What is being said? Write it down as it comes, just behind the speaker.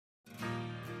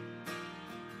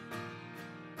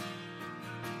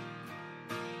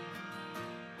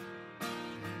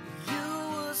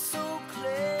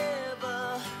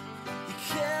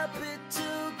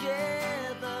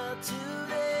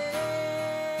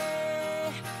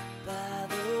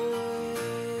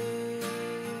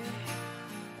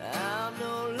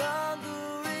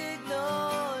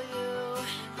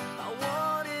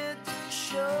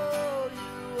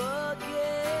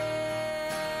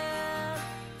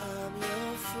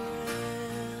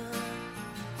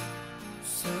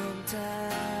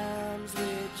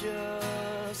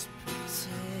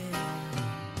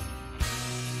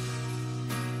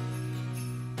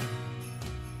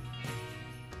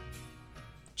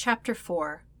Chapter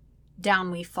 4. Down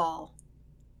We Fall.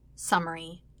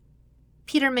 Summary.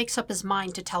 Peter makes up his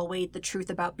mind to tell Wade the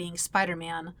truth about being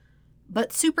Spider-Man,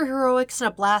 but superheroics and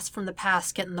a blast from the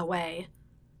past get in the way.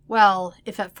 Well,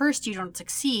 if at first you don't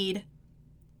succeed...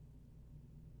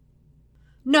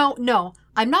 No,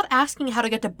 I'm not asking how to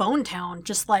get to Bone Town,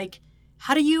 just like,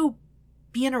 how do you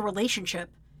be in a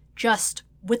relationship, just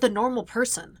with a normal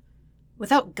person,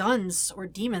 without guns or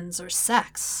demons or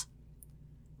sex?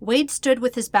 Wade stood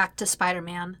with his back to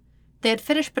Spider-Man. They had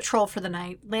finished patrol for the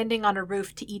night, landing on a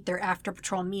roof to eat their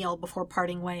after-patrol meal before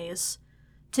parting ways.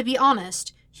 To be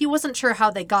honest, he wasn't sure how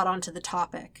they got onto the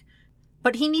topic,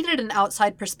 but he needed an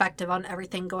outside perspective on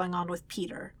everything going on with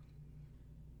Peter.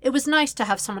 It was nice to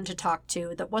have someone to talk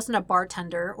to that wasn't a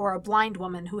bartender or a blind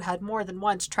woman who had more than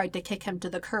once tried to kick him to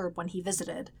the curb when he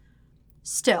visited.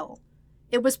 Still,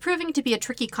 it was proving to be a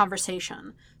tricky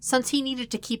conversation, since he needed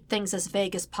to keep things as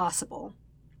vague as possible.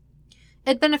 It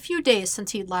had been a few days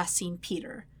since he had last seen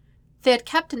Peter. They had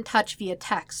kept in touch via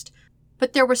text,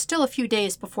 but there were still a few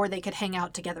days before they could hang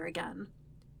out together again.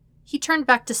 He turned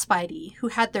back to Spidey, who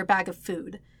had their bag of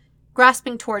food,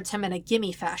 grasping towards him in a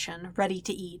gimme fashion, ready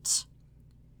to eat.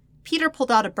 Peter pulled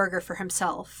out a burger for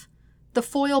himself, the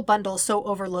foil bundle so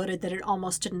overloaded that it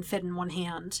almost didn't fit in one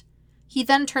hand. He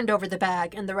then turned over the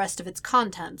bag and the rest of its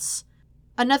contents,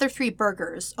 another 3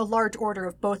 burgers, a large order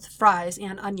of both fries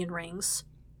and onion rings,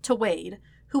 to Wade,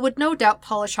 who would no doubt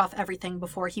polish off everything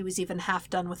before he was even half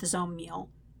done with his own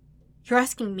meal. "You're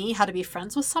asking me how to be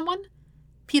friends with someone?"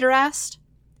 Peter asked.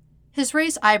 His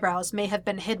raised eyebrows may have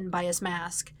been hidden by his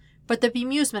mask, but the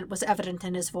bemusement was evident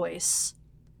in his voice.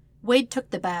 Wade took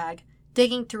the bag,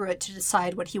 digging through it to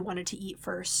decide what he wanted to eat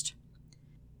first.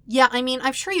 "Yeah,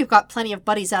 I'm sure you've got plenty of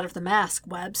buddies out of the mask,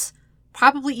 Webbs.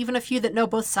 Probably even a few that know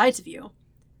both sides of you."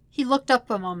 He looked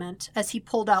up a moment as he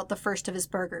pulled out the first of his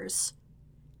burgers.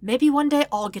 "Maybe one day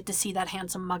I'll get to see that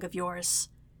handsome mug of yours."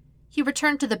 He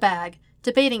returned to the bag,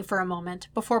 debating for a moment,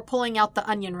 before pulling out the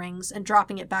onion rings and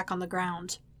dropping it back on the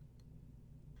ground.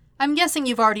 "I'm guessing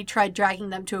you've already tried dragging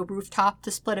them to a rooftop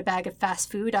to split a bag of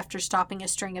fast food after stopping a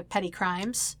string of petty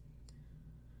crimes?"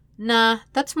 "Nah,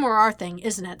 that's more our thing,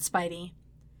 isn't it, Spidey?"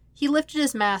 He lifted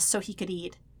his mask so he could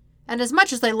eat. "And as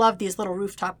much as I love these little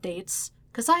rooftop dates,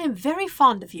 'cause I am very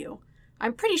fond of you,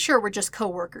 I'm pretty sure we're just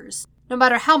co-workers, no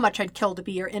matter how much I'd kill to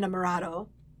be your inamorado."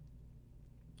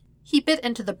 He bit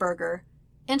into the burger.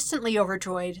 Instantly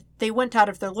overjoyed, they went out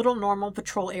of their little normal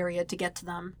patrol area to get to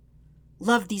them.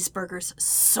 "Love these burgers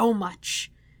so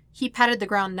much." He patted the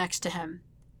ground next to him.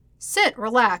 "Sit,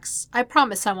 relax. I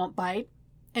promise I won't bite.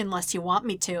 Unless you want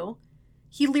me to."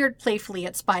 He leered playfully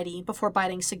at Spidey before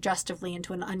biting suggestively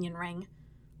into an onion ring.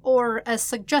 Or as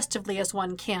suggestively as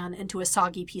one can into a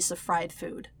soggy piece of fried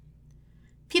food.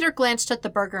 Peter glanced at the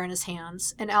burger in his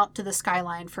hands and out to the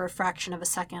skyline for a fraction of a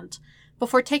second,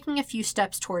 before taking a few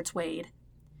steps towards Wade.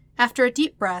 After a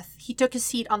deep breath, he took his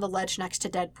seat on the ledge next to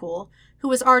Deadpool, who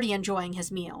was already enjoying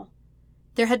his meal.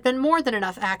 There had been more than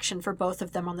enough action for both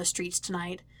of them on the streets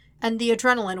tonight, and the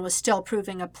adrenaline was still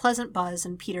proving a pleasant buzz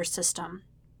in Peter's system.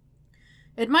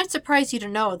 "It might surprise you to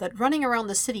know that running around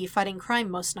the city fighting crime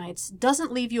most nights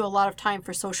doesn't leave you a lot of time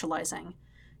for socializing,"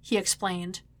 he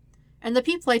explained. "And the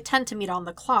people I tend to meet on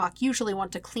the clock usually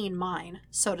want to clean mine,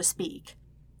 so to speak."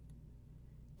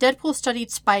 Deadpool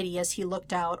studied Spidey as he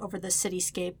looked out over the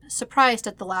cityscape, surprised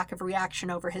at the lack of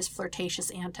reaction over his flirtatious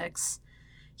antics.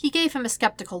 He gave him a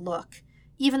skeptical look,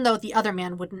 even though the other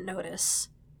man wouldn't notice.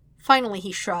 Finally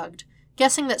he shrugged,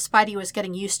 guessing that Spidey was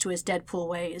getting used to his Deadpool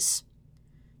ways.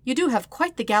 "You do have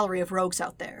quite the gallery of rogues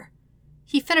out there."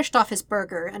 He finished off his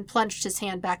burger and plunged his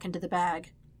hand back into the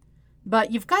bag.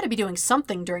 "But you've got to be doing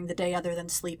something during the day other than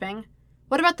sleeping.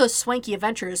 What about those swanky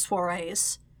adventures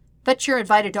forays? Bet you're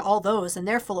invited to all those, and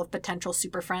they're full of potential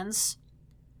super friends."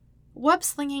 "Web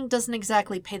slinging doesn't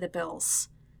exactly pay the bills,"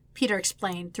 Peter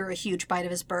explained through a huge bite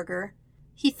of his burger.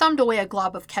 He thumbed away a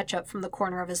glob of ketchup from the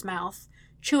corner of his mouth,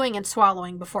 chewing and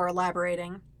swallowing before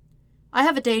elaborating. "I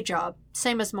have a day job,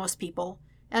 same as most people,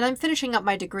 and I'm finishing up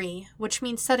my degree, which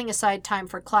means setting aside time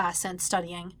for class and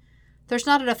studying. There's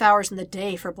not enough hours in the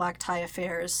day for black tie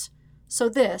affairs. So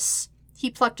this," he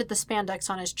plucked at the spandex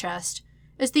on his chest,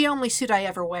 "is the only suit I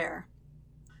ever wear."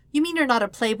 "You mean you're not a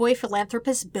playboy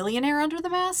philanthropist billionaire under the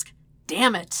mask?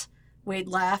 Damn it!" Wade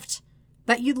laughed.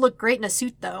 "Bet you'd look great in a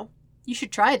suit, though. You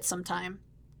should try it sometime."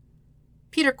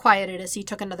 Peter quieted as he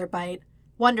took another bite,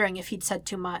 wondering if he'd said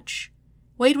too much.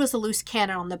 Wade was a loose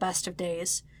cannon on the best of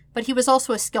days, but he was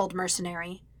also a skilled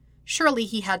mercenary. Surely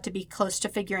he had to be close to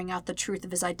figuring out the truth of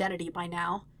his identity by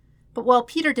now. But while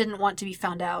Peter didn't want to be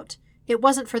found out, it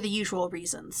wasn't for the usual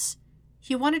reasons.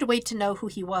 He wanted Wade to know who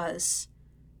he was.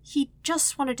 He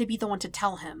just wanted to be the one to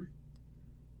tell him.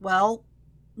 Well,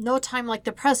 no time like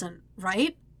the present,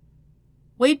 right?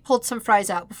 Wade pulled some fries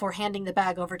out before handing the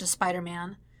bag over to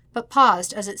Spider-Man, but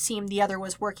paused as it seemed the other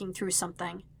was working through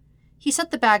something. He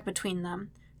set the bag between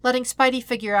them, letting Spidey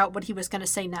figure out what he was going to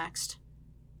say next.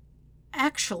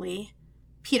 Actually,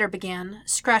 Peter began,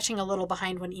 scratching a little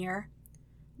behind one ear,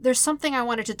 there's something I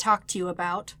wanted to talk to you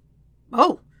about.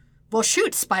 Oh, well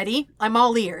shoot, Spidey, I'm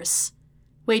all ears.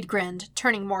 Wade grinned,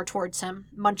 turning more towards him,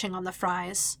 munching on the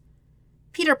fries.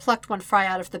 Peter plucked one fry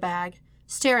out of the bag,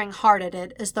 staring hard at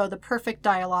it as though the perfect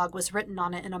dialogue was written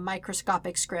on it in a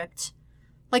microscopic script,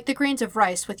 like the grains of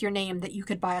rice with your name that you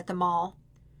could buy at the mall.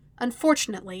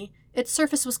 Unfortunately, its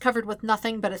surface was covered with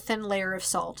nothing but a thin layer of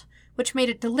salt, which made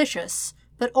it delicious,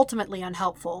 but ultimately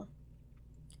unhelpful.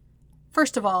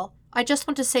 First of all, I just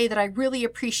want to say that I really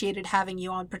appreciated having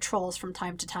you on patrols from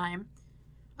time to time.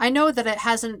 I know that it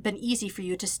hasn't been easy for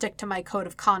you to stick to my code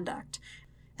of conduct,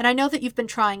 and I know that you've been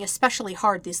trying especially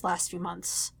hard these last few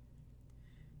months.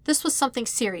 This was something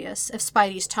serious, if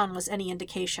Spidey's tone was any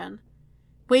indication.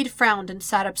 Wade frowned and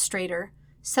sat up straighter,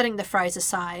 setting the fries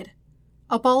aside.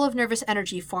 A ball of nervous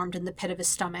energy formed in the pit of his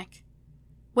stomach.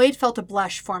 Wade felt a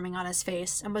blush forming on his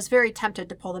face and was very tempted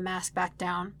to pull the mask back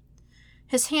down.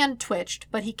 His hand twitched,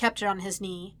 but he kept it on his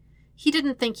knee. He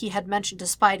didn't think he had mentioned to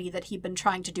Spidey that he'd been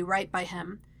trying to do right by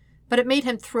him, but it made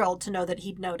him thrilled to know that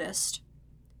he'd noticed.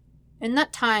 In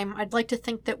that time, I'd like to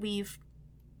think that we've,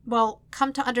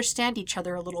 come to understand each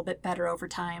other a little bit better over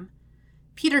time.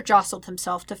 Peter jostled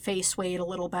himself to face Wade a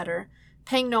little better,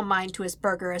 paying no mind to his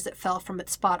burger as it fell from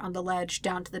its spot on the ledge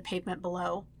down to the pavement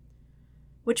below.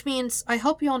 Which means, I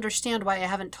hope you'll understand why I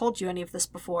haven't told you any of this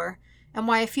before, and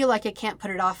why I feel like I can't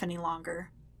put it off any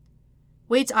longer.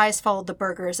 Wade's eyes followed the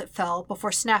burger as it fell,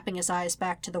 before snapping his eyes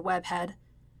back to the web head.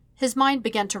 His mind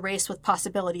began to race with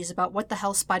possibilities about what the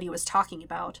hell Spidey was talking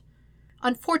about.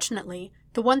 Unfortunately,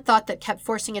 the one thought that kept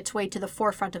forcing its way to the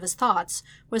forefront of his thoughts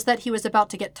was that he was about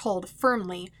to get told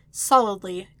firmly,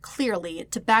 solidly, clearly,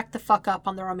 to back the fuck up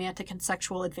on the romantic and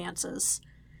sexual advances.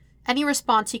 Any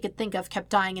response he could think of kept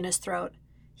dying in his throat.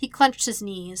 He clenched his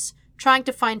knees, trying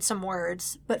to find some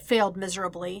words, but failed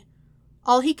miserably.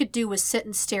 All he could do was sit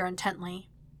and stare intently.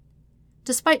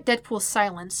 Despite Deadpool's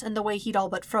silence and the way he'd all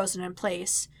but frozen in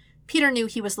place, Peter knew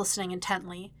he was listening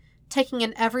intently, taking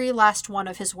in every last one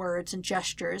of his words and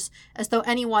gestures as though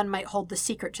anyone might hold the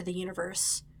secret to the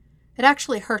universe. It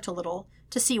actually hurt a little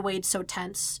to see Wade so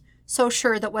tense, so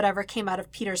sure that whatever came out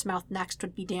of Peter's mouth next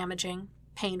would be damaging,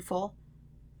 painful.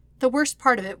 The worst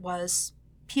part of it was,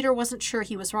 Peter wasn't sure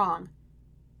he was wrong.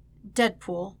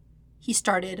 Deadpool, he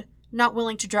started, not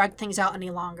willing to drag things out any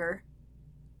longer.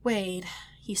 Wade,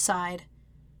 he sighed.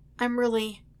 I'm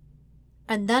really...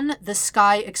 And then the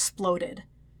sky exploded.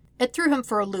 It threw him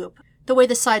for a loop, the way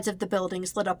the sides of the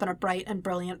buildings lit up in a bright and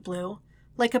brilliant blue,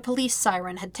 like a police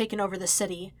siren had taken over the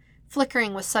city,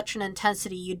 flickering with such an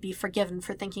intensity you'd be forgiven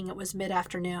for thinking it was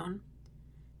mid-afternoon.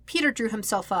 Peter drew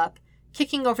himself up,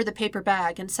 kicking over the paper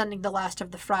bag and sending the last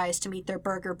of the fries to meet their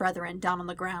burger brethren down on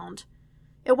the ground.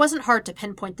 It wasn't hard to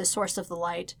pinpoint the source of the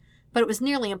light, but it was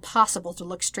nearly impossible to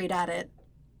look straight at it.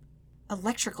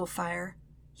 Electrical fire.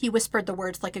 He whispered the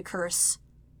words like a curse.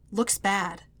 Looks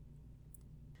bad.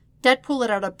 Deadpool let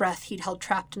out a breath he'd held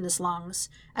trapped in his lungs,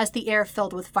 as the air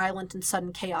filled with violent and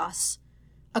sudden chaos.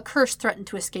 A curse threatened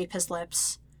to escape his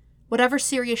lips. Whatever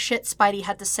serious shit Spidey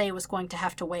had to say was going to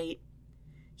have to wait.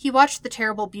 He watched the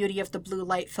terrible beauty of the blue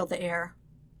light fill the air.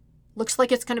 Looks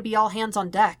like it's going to be all hands on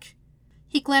deck.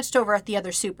 He glanced over at the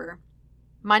other super.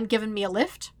 Mind giving me a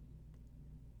lift?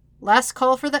 Last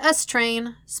call for the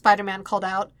S-train, Spider-Man called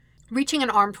out, reaching an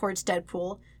arm towards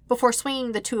Deadpool, before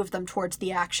swinging the two of them towards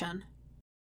the action.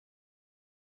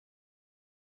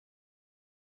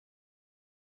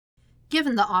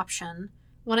 Given the option,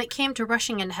 when it came to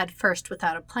rushing in head first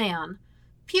without a plan,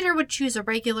 Peter would choose a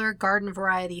regular garden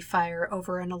variety fire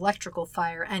over an electrical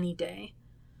fire any day.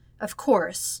 Of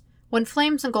course, when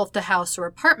flames engulfed a house or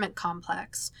apartment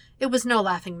complex, it was no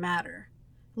laughing matter.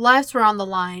 Lives were on the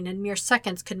line, and mere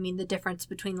seconds could mean the difference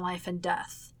between life and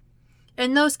death.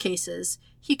 In those cases,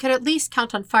 he could at least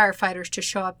count on firefighters to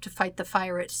show up to fight the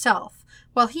fire itself,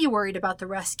 while he worried about the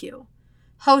rescue.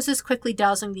 Hoses quickly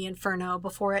dousing the inferno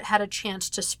before it had a chance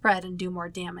to spread and do more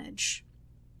damage.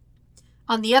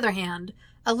 On the other hand,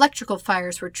 electrical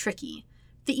fires were tricky.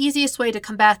 The easiest way to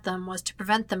combat them was to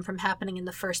prevent them from happening in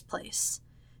the first place.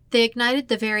 They ignited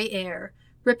the very air,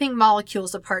 ripping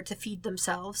molecules apart to feed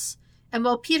themselves, and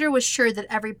while Peter was sure that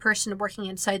every person working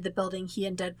inside the building he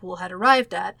and Deadpool had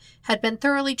arrived at had been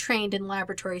thoroughly trained in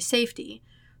laboratory safety,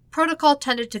 protocol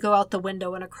tended to go out the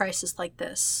window in a crisis like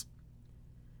this.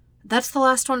 That's the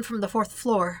last one from the 4th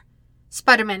floor.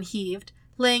 Spider-Man heaved,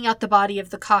 laying out the body of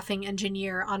the coughing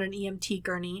engineer on an EMT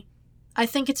gurney. I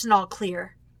think it's an all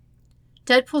clear.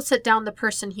 Deadpool set down the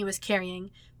person he was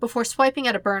carrying before swiping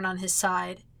at a burn on his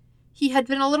side. He had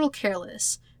been a little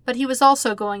careless, but he was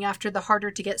also going after the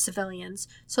harder-to-get civilians,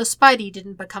 so Spidey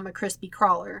didn't become a crispy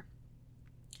crawler.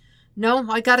 No,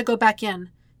 I gotta go back in.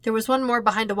 There was one more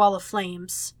behind a wall of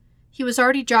flames. He was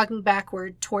already jogging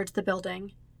backward towards the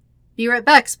building. Be right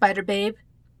back, Spider-Babe.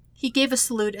 He gave a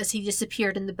salute as he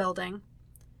disappeared in the building.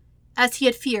 As he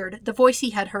had feared, the voice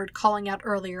he had heard calling out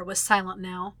earlier was silent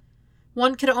now.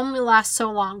 One could only last so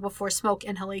long before smoke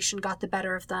inhalation got the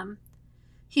better of them.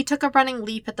 He took a running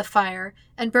leap at the fire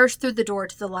and burst through the door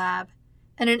to the lab.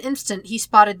 In an instant he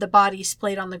spotted the body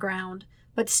splayed on the ground,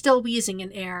 but still wheezing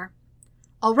in air.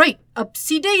 All right,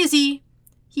 upsy-daisy!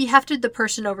 He hefted the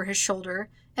person over his shoulder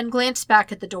and glanced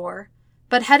back at the door,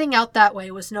 but heading out that way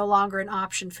was no longer an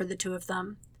option for the two of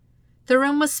them. The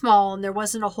room was small and there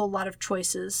wasn't a whole lot of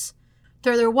choices,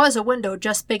 though there was a window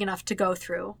just big enough to go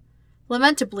through.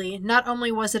 Lamentably, not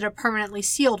only was it a permanently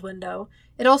sealed window,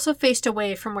 it also faced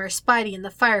away from where Spidey and the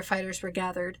firefighters were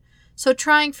gathered, so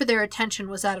trying for their attention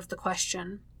was out of the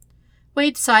question.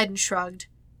 Wade sighed and shrugged.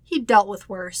 He'd dealt with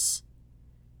worse.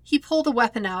 He pulled a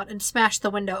weapon out and smashed the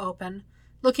window open,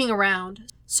 looking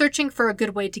around, searching for a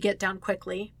good way to get down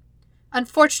quickly.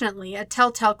 Unfortunately, a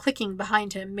telltale clicking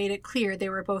behind him made it clear they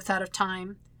were both out of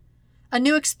time. A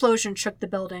new explosion shook the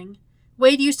building.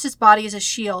 Wade used his body as a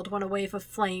shield when a wave of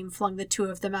flame flung the two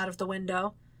of them out of the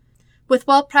window. With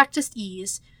well-practiced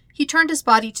ease, he turned his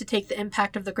body to take the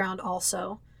impact of the ground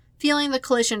also, feeling the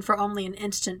collision for only an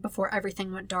instant before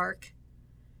everything went dark.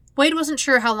 Wade wasn't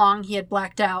sure how long he had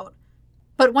blacked out,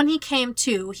 but when he came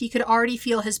to, he could already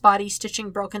feel his body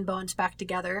stitching broken bones back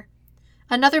together.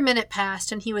 Another minute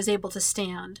passed and he was able to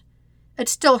stand. It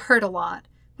still hurt a lot,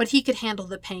 but he could handle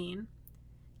the pain.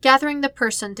 Gathering the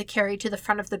person to carry to the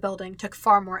front of the building took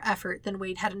far more effort than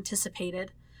Wade had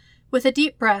anticipated. With a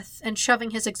deep breath and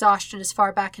shoving his exhaustion as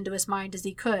far back into his mind as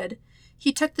he could,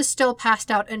 he took the still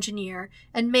passed-out engineer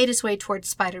and made his way towards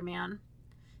Spider-Man.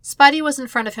 Spidey was in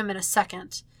front of him in a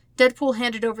second. Deadpool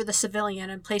handed over the civilian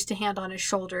and placed a hand on his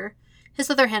shoulder, his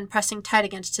other hand pressing tight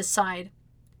against his side.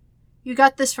 You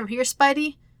got this from here,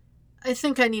 Spidey? I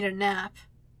think I need a nap.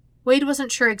 Wade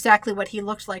wasn't sure exactly what he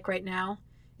looked like right now.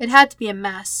 It had to be a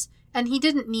mess, and he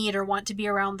didn't need or want to be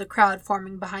around the crowd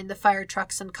forming behind the fire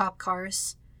trucks and cop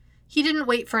cars. He didn't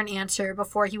wait for an answer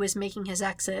before he was making his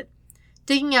exit,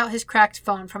 digging out his cracked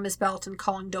phone from his belt and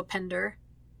calling Dopinder.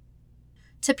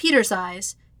 To Peter's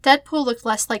eyes, Deadpool looked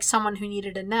less like someone who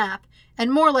needed a nap,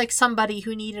 and more like somebody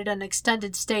who needed an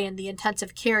extended stay in the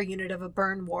intensive care unit of a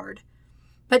burn ward.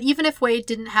 But even if Wade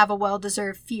didn't have a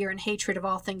well-deserved fear and hatred of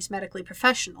all things medically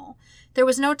professional, there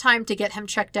was no time to get him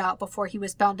checked out before he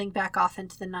was bounding back off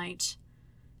into the night.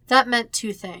 That meant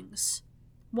two things.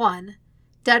 One,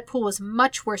 Deadpool was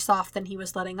much worse off than he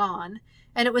was letting on,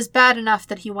 and it was bad enough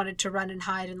that he wanted to run and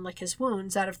hide and lick his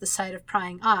wounds out of the sight of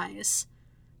prying eyes.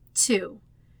 Two,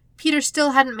 Peter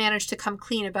still hadn't managed to come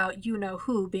clean about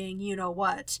you-know-who being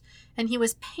you-know-what, and he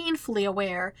was painfully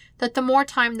aware that the more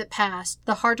time that passed,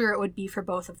 the harder it would be for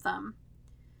both of them.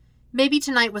 Maybe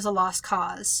tonight was a lost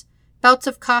cause. Bouts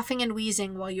of coughing and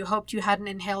wheezing while you hoped you hadn't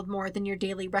inhaled more than your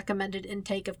daily recommended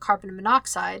intake of carbon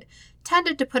monoxide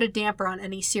tended to put a damper on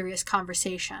any serious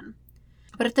conversation.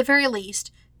 But at the very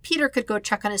least, Peter could go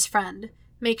check on his friend,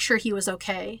 make sure he was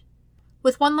okay.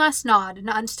 With one last nod and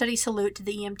an unsteady salute to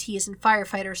the EMTs and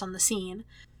firefighters on the scene,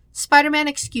 Spider-Man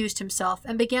excused himself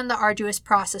and began the arduous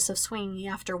process of swinging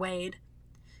after Wade.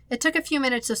 It took a few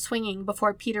minutes of swinging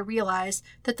before Peter realized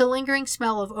that the lingering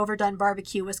smell of overdone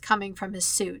barbecue was coming from his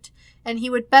suit, and he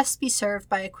would best be served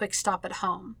by a quick stop at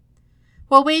home.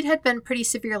 While Wade had been pretty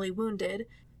severely wounded,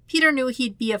 Peter knew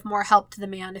he'd be of more help to the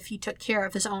man if he took care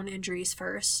of his own injuries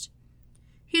first.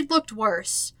 He'd looked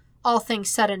worse, all things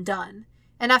said and done,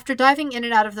 and after diving in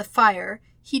and out of the fire,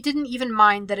 he didn't even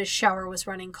mind that his shower was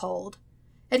running cold.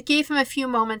 It gave him a few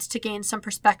moments to gain some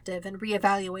perspective and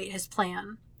reevaluate his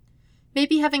plan.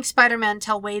 Maybe having Spider-Man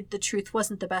tell Wade the truth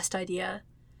wasn't the best idea.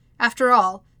 After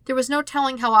all, there was no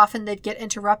telling how often they'd get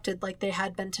interrupted like they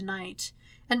had been tonight,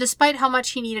 and despite how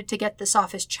much he needed to get this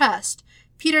off his chest,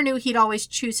 Peter knew he'd always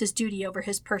choose his duty over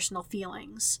his personal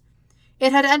feelings.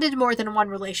 It had ended more than one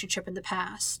relationship in the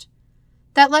past.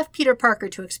 That left Peter Parker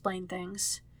to explain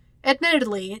things.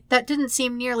 Admittedly, that didn't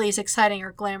seem nearly as exciting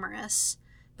or glamorous,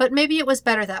 but maybe it was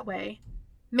better that way.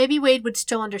 Maybe Wade would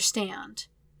still understand.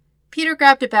 Peter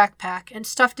grabbed a backpack and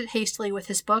stuffed it hastily with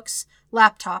his books,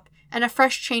 laptop, and a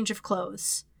fresh change of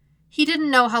clothes. He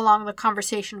didn't know how long the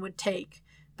conversation would take,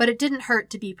 but it didn't hurt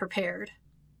to be prepared.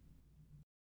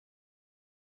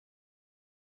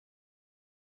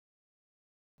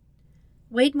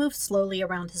 Wade moved slowly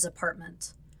around his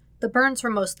apartment. The burns were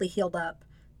mostly healed up,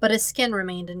 but his skin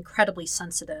remained incredibly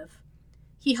sensitive.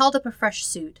 He held up a fresh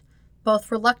suit, both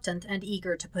reluctant and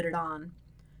eager to put it on.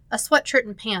 A sweatshirt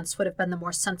and pants would have been the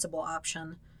more sensible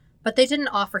option, but they didn't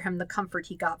offer him the comfort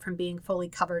he got from being fully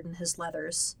covered in his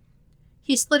leathers.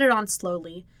 He slid it on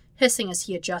slowly, hissing as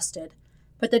he adjusted,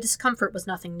 but the discomfort was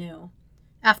nothing new.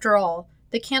 After all,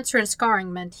 the cancer and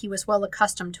scarring meant he was well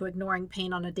accustomed to ignoring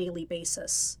pain on a daily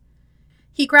basis.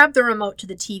 He grabbed the remote to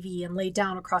the TV and lay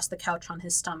down across the couch on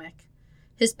his stomach.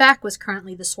 His back was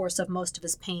currently the source of most of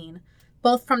his pain,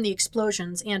 both from the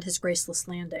explosions and his graceless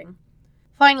landing.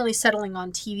 Finally settling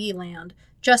on TV land,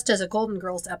 just as a Golden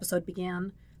Girls episode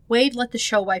began, Wade let the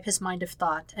show wipe his mind of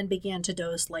thought and began to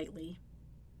doze lightly.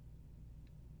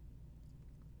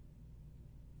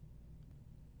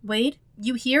 "Wade,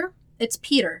 you here? It's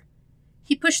Peter."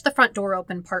 He pushed the front door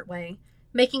open partway,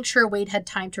 making sure Wade had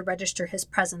time to register his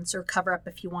presence or cover up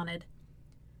if he wanted.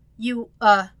 You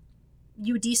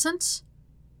decent?"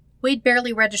 Wade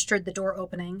barely registered the door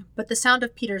opening, but the sound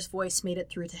of Peter's voice made it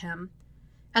through to him.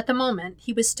 At the moment,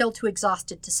 he was still too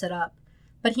exhausted to sit up,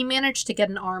 but he managed to get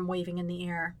an arm waving in the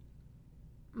air.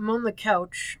 "I'm on the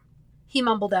couch," he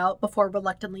mumbled out before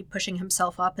reluctantly pushing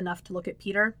himself up enough to look at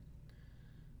Peter.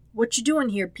 "What you doing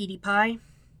here, Petey Pie?"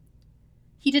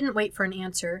 He didn't wait for an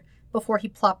answer before he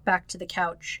plopped back to the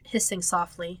couch, hissing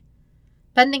softly.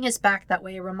 Bending his back that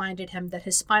way reminded him that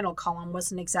his spinal column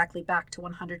wasn't exactly back to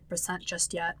 100%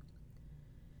 just yet.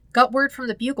 "Got word from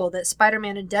the Bugle that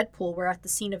Spider-Man and Deadpool were at the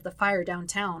scene of the fire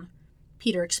downtown,"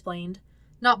 Peter explained,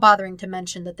 not bothering to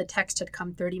mention that the text had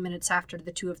come 30 minutes after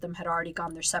the two of them had already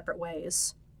gone their separate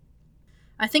ways.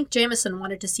 "I think Jameson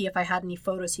wanted to see if I had any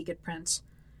photos he could print.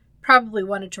 Probably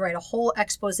wanted to write a whole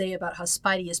expose about how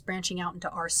Spidey is branching out into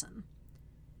arson."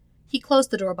 He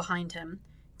closed the door behind him,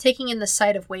 taking in the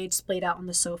sight of Wade splayed out on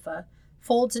the sofa,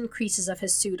 folds and creases of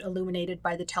his suit illuminated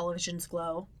by the television's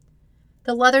glow.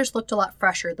 The leathers looked a lot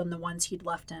fresher than the ones he'd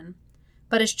left in,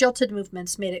 but his jilted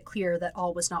movements made it clear that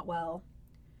all was not well.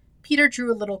 Peter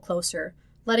drew a little closer,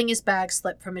 letting his bag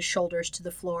slip from his shoulders to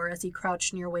the floor as he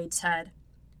crouched near Wade's head.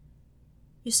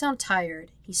 "You sound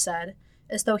tired," he said,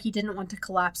 as though he didn't want to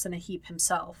collapse in a heap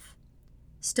himself.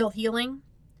 "Still healing?"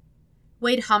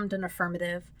 Wade hummed an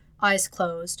affirmative, eyes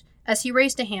closed, as he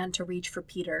raised a hand to reach for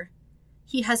Peter.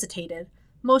 He hesitated,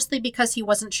 mostly because he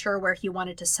wasn't sure where he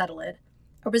wanted to settle it,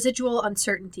 a residual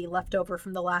uncertainty left over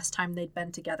from the last time they'd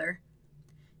been together.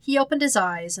 He opened his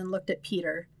eyes and looked at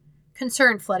Peter,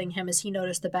 concern flooding him as he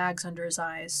noticed the bags under his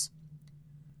eyes.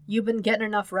 "You been getting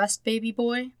enough rest, baby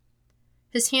boy?"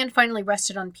 His hand finally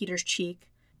rested on Peter's cheek,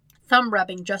 thumb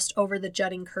rubbing just over the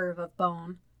jutting curve of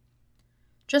bone.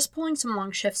 "Just pulling some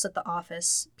long shifts at the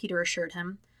office," Peter assured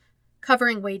him,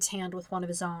 covering Wade's hand with one of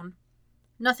his own.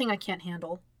 "Nothing I can't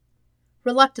handle."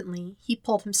 Reluctantly, he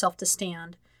pulled himself to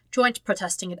stand, joint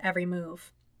protesting at every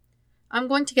move. "I'm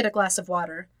going to get a glass of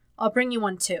water. I'll bring you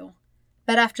one too.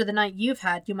 Bet after the night you've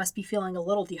had, you must be feeling a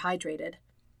little dehydrated."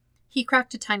 He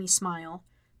cracked a tiny smile,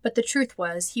 but the truth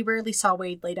was he rarely saw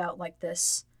Wade laid out like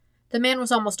this. The man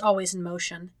was almost always in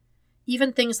motion.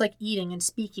 Even things like eating and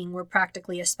speaking were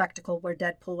practically a spectacle where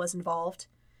Deadpool was involved.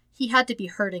 He had to be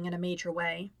hurting in a major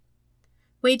way.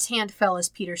 Wade's hand fell as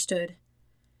Peter stood.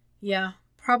 "Yeah,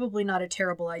 probably not a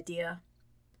terrible idea."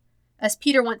 As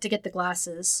Peter went to get the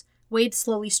glasses, Wade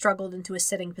slowly struggled into a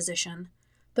sitting position.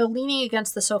 Though leaning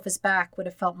against the sofa's back would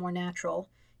have felt more natural,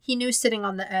 he knew sitting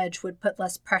on the edge would put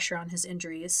less pressure on his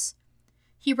injuries.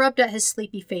 He rubbed at his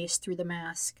sleepy face through the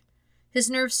mask. His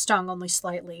nerves stung only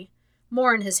slightly,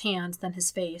 more in his hands than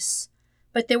his face,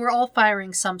 but they were all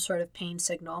firing some sort of pain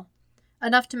signal,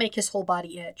 enough to make his whole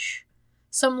body itch.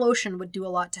 Some lotion would do a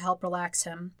lot to help relax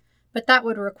him, but that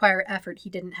would require effort he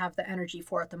didn't have the energy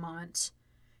for at the moment.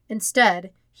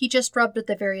 Instead, he just rubbed at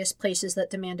the various places that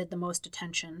demanded the most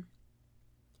attention.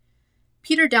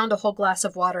 Peter downed a whole glass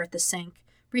of water at the sink,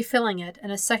 refilling it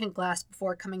and a second glass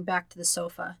before coming back to the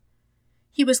sofa.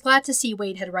 He was glad to see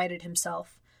Wade had righted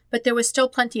himself, but there was still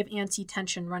plenty of antsy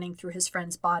tension running through his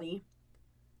friend's body.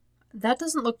 "That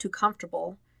doesn't look too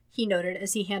comfortable," he noted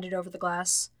as he handed over the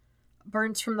glass.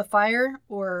 "Burns from the fire,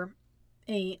 or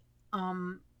a,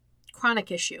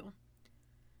 chronic issue?"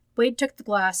 Wade took the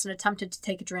glass and attempted to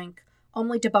take a drink,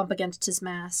 only to bump against his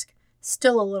mask,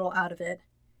 still a little out of it.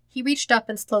 He reached up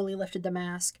and slowly lifted the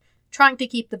mask, trying to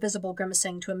keep the visible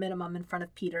grimacing to a minimum in front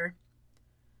of Peter.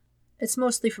 "It's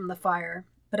mostly from the fire,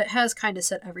 but it has kind of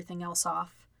set everything else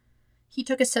off." He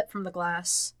took a sip from the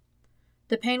glass.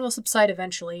 "The pain will subside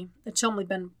eventually. It's only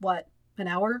been, an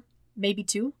hour? Maybe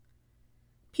 2?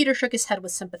 Peter shook his head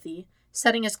with sympathy,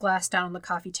 setting his glass down on the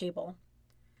coffee table.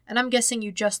 And I'm guessing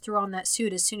you just threw on that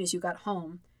suit as soon as you got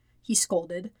home, he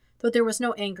scolded, though there was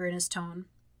no anger in his tone.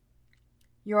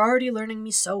 You're already learning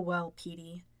me so well,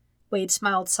 Petey. Wade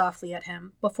smiled softly at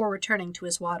him, before returning to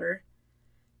his water.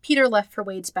 Peter left for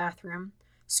Wade's bathroom,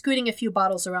 scooting a few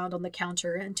bottles around on the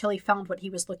counter until he found what he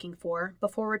was looking for,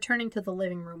 before returning to the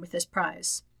living room with his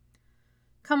prize.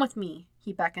 Come with me,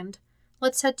 he beckoned.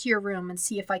 Let's head to your room and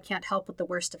see if I can't help with the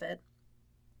worst of it.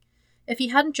 If he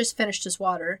hadn't just finished his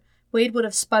water, Wade would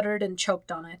have sputtered and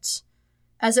choked on it.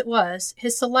 As it was,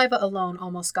 his saliva alone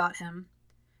almost got him.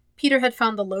 Peter had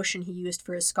found the lotion he used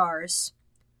for his scars.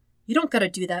 You don't gotta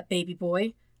do that, baby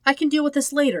boy. I can deal with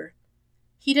this later.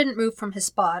 He didn't move from his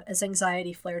spot as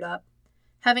anxiety flared up.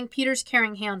 Having Peter's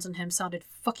caring hands on him sounded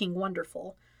fucking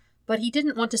wonderful, but he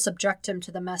didn't want to subject him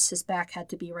to the mess his back had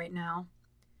to be right now.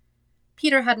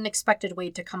 Peter hadn't expected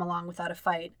Wade to come along without a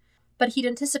fight, but he'd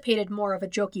anticipated more of a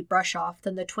jokey brush-off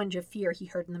than the twinge of fear he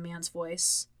heard in the man's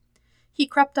voice. He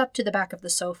crept up to the back of the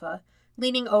sofa,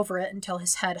 leaning over it until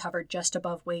his head hovered just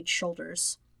above Wade's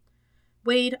shoulders.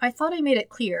 Wade, I thought I made it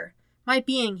clear. My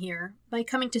being here, my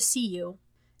coming to see you,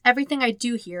 everything I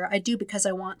do here, I do because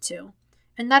I want to,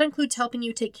 and that includes helping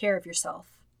you take care of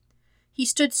yourself. He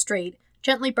stood straight,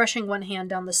 gently brushing one hand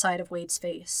down the side of Wade's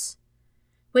face.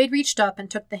 Wade reached up and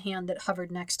took the hand that hovered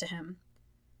next to him.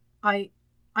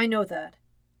 I know that.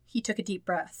 He took a deep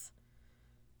breath.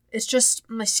 It's just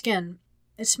my skin.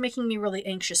 It's making me really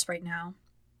anxious right now.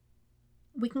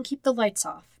 We can keep the lights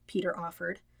off, Peter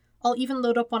offered. I'll even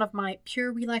load up one of my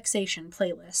pure relaxation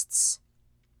playlists.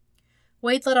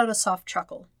 Wade let out a soft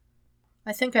chuckle.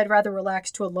 I think I'd rather relax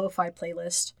to a lo-fi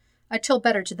playlist. I'd chill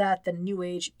better to that than new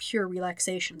age pure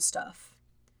relaxation stuff.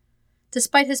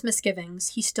 Despite his misgivings,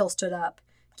 he still stood up,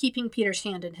 keeping Peter's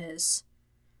hand in his.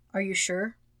 Are you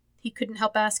sure? He couldn't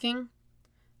help asking.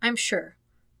 I'm sure.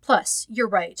 Plus, you're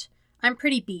right. I'm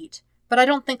pretty beat, but I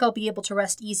don't think I'll be able to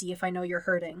rest easy if I know you're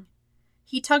hurting.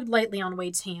 He tugged lightly on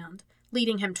Wade's hand,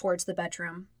 leading him towards the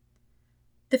bedroom.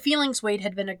 The feelings Wade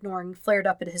had been ignoring flared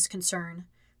up at his concern,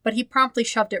 but he promptly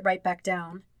shoved it right back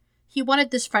down. He wanted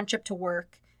this friendship to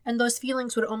work, and those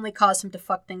feelings would only cause him to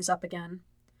fuck things up again.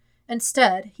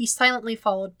 Instead, he silently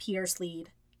followed Peter's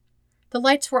lead. The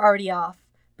lights were already off,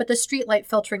 but the streetlight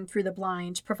filtering through the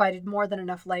blind provided more than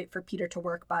enough light for Peter to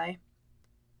work by.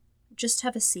 Just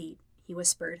have a seat, he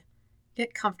whispered.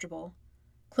 Get comfortable.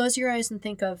 Close your eyes and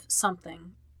think of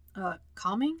something.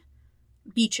 Calming?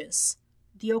 Beaches.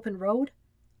 The open road?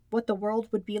 What the world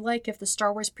would be like if the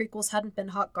Star Wars prequels hadn't been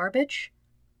hot garbage?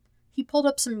 He pulled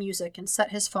up some music and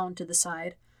set his phone to the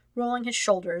side, rolling his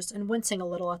shoulders and wincing a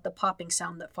little at the popping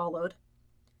sound that followed.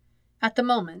 At the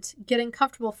moment, getting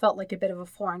comfortable felt like a bit of a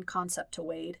foreign concept to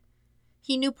Wade.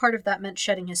 He knew part of that meant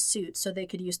shedding his suit so they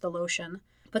could use the lotion,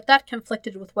 but that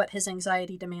conflicted with what his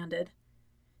anxiety demanded.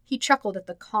 He chuckled at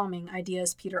the calming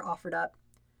ideas Peter offered up.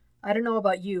 I don't know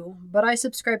about you, but I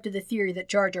subscribe to the theory that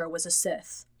Jar Jar was a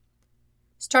Sith.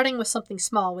 Starting with something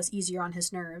small was easier on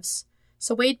his nerves,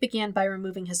 so Wade began by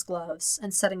removing his gloves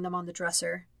and setting them on the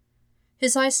dresser.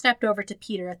 His eyes snapped over to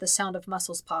Peter at the sound of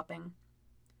muscles popping.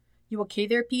 You okay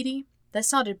there, Petey? That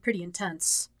sounded pretty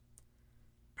intense.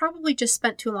 Probably just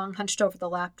spent too long hunched over the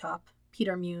laptop,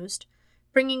 Peter mused,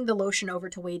 bringing the lotion over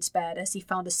to Wade's bed as he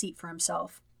found a seat for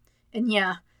himself. And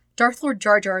yeah, Darth Lord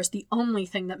Jar Jar is the only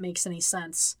thing that makes any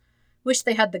sense. Wish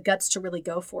they had the guts to really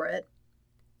go for it.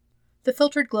 The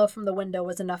filtered glow from the window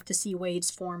was enough to see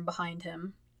Wade's form behind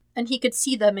him, and he could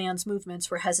see the man's movements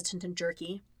were hesitant and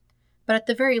jerky. But at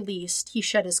the very least, he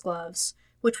shed his gloves,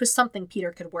 which was something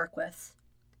Peter could work with.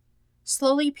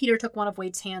 Slowly, Peter took one of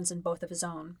Wade's hands in both of his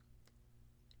own.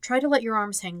 Try to let your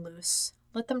arms hang loose.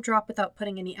 Let them drop without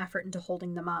putting any effort into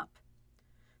holding them up.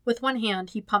 With one hand,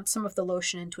 he pumped some of the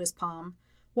lotion into his palm,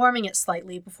 warming it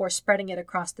slightly before spreading it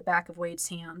across the back of Wade's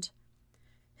hand.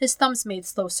 His thumbs made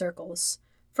slow circles,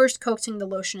 first coaxing the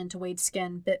lotion into Wade's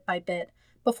skin bit by bit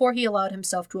before he allowed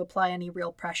himself to apply any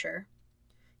real pressure.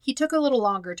 He took a little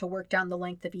longer to work down the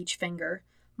length of each finger,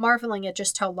 marveling at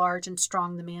just how large and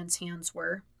strong the man's hands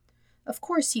were. Of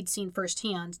course he'd seen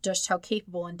firsthand just how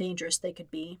capable and dangerous they could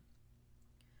be.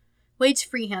 Wade's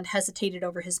free hand hesitated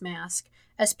over his mask,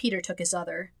 as Peter took his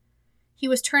other. He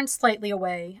was turned slightly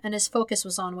away, and his focus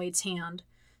was on Wade's hand,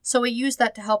 so he used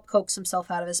that to help coax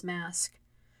himself out of his mask.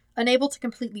 Unable to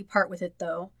completely part with it,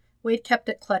 though, Wade kept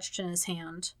it clutched in his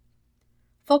hand.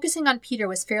 Focusing on Peter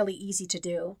was fairly easy to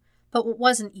do, but what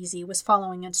wasn't easy was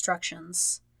following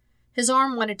instructions. His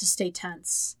arm wanted to stay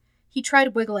tense. He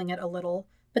tried wiggling it a little,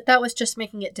 but that was just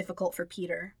making it difficult for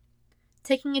Peter.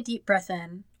 Taking a deep breath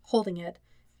in, holding it,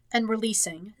 and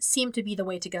releasing seemed to be the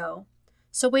way to go,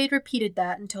 so Wade repeated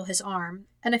that until his arm,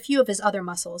 and a few of his other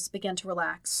muscles, began to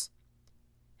relax.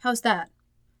 How's that?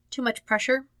 Too much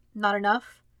pressure? Not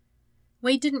enough?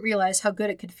 Wade didn't realize how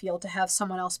good it could feel to have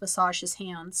someone else massage his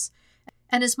hands,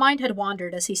 and his mind had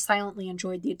wandered as he silently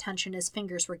enjoyed the attention his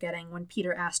fingers were getting when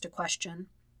Peter asked a question.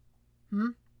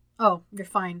 Oh, you're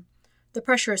fine. The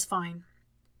pressure is fine.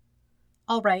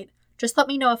 All right, just let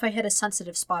me know if I hit a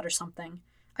sensitive spot or something.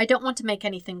 I don't want to make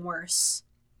anything worse.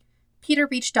 Peter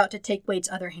reached out to take Wade's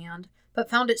other hand, but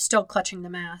found it still clutching the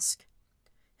mask.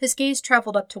 His gaze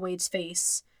traveled up to Wade's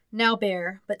face, now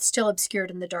bare, but still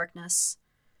obscured in the darkness,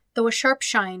 though a sharp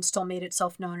shine still made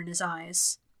itself known in his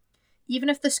eyes. Even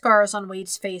if the scars on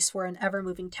Wade's face were an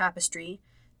ever-moving tapestry,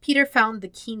 Peter found the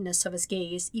keenness of his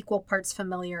gaze equal parts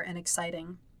familiar and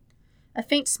exciting. A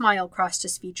faint smile crossed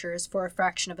his features for a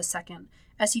fraction of a second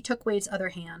as he took Wade's other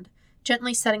hand,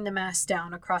 gently setting the mask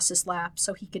down across his lap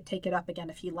so he could take it up again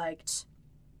if he liked.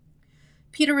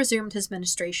 Peter resumed his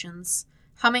ministrations,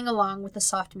 humming along with the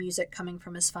soft music coming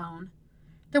from his phone.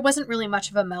 There wasn't really much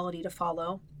of a melody to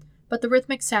follow, but the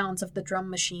rhythmic sounds of the drum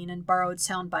machine and borrowed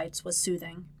sound bites was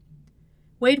soothing.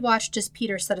 Wade watched as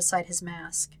Peter set aside his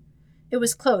mask. It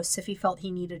was close if he felt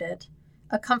he needed it,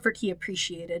 a comfort he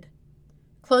appreciated.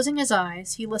 Closing his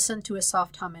eyes, he listened to a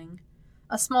soft humming,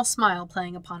 a small smile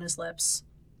playing upon his lips.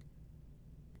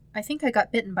 I think I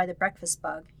got bitten by the breakfast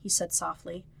bug, he said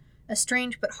softly, a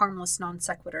strange but harmless non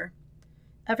sequitur.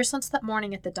 Ever since that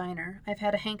morning at the diner, I've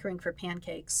had a hankering for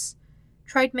pancakes.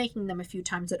 Tried making them a few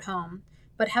times at home,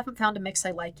 but haven't found a mix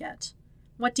I like yet.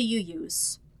 What do you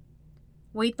use?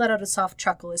 Wade let out a soft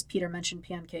chuckle as Peter mentioned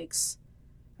pancakes.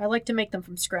 I like to make them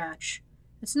from scratch.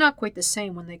 It's not quite the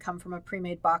same when they come from a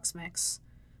pre-made box mix.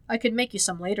 I could make you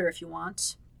some later if you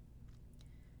want.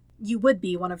 You would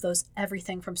be one of those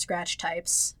everything-from-scratch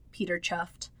types, Peter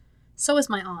chuffed. So is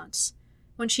my aunt.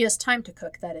 When she has time to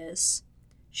cook, that is.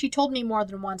 She told me more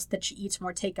than once that she eats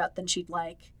more takeout than she'd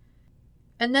like.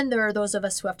 And then there are those of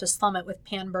us who have to slum it with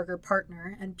Panburger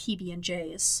Partner and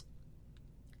PB&Js.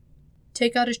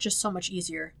 Takeout is just so much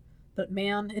easier. But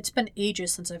man, it's been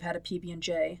ages since I've had a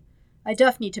PB&J. I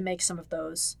def need to make some of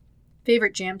those.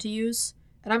 Favorite jam to use?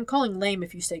 And I'm calling lame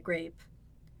if you say grape.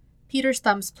 Peter's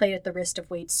thumbs played at the wrist of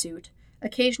Wade's suit,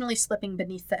 occasionally slipping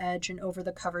beneath the edge and over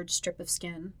the covered strip of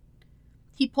skin.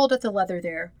 He pulled at the leather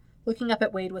there, looking up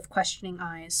at Wade with questioning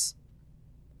eyes.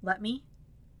 Let me?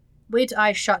 Wade's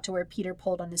eyes shot to where Peter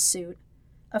pulled on his suit.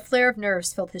 A flare of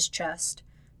nerves filled his chest,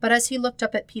 but as he looked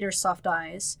up at Peter's soft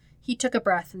eyes, he took a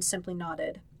breath and simply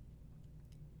nodded.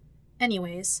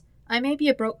 Anyways, I may be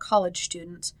a broke college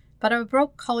student, but I'm a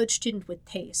broke college student with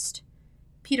taste.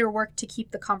 Peter worked to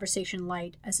keep the conversation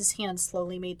light as his hands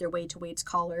slowly made their way to Wade's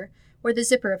collar, where the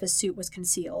zipper of his suit was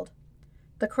concealed.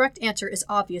 The correct answer is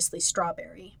obviously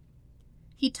strawberry.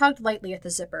 He tugged lightly at the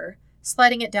zipper,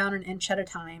 sliding it down an inch at a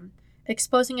time,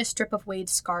 exposing a strip of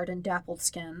Wade's scarred and dappled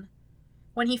skin.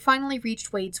 When he finally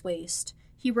reached Wade's waist,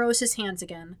 he rose his hands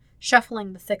again,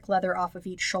 shuffling the thick leather off of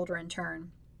each shoulder in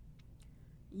turn.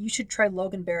 You should try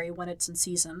Loganberry when it's in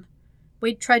season.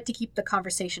 Wade tried to keep the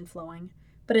conversation flowing,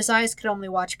 but his eyes could only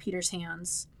watch Peter's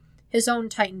hands. His own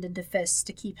tightened into fists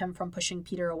to keep him from pushing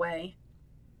Peter away.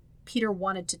 Peter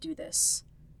wanted to do this.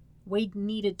 Wade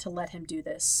needed to let him do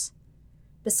this.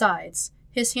 Besides,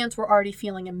 his hands were already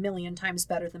feeling 1,000,000 times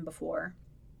better than before.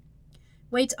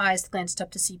 Wade's eyes glanced up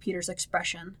to see Peter's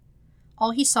expression.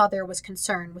 All he saw there was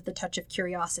concern with a touch of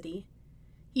curiosity.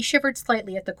 He shivered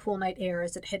slightly at the cool night air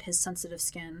as it hit his sensitive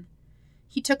skin.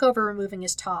 He took over removing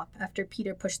his top after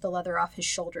Peter pushed the leather off his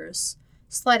shoulders,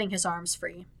 sliding his arms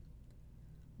free.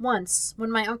 Once,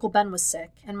 when my Uncle Ben was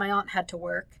sick and my aunt had to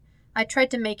work, I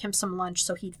tried to make him some lunch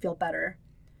so he'd feel better.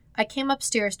 I came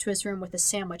upstairs to his room with a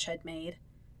sandwich I'd made.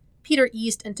 Peter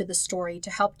eased into the story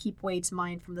to help keep Wade's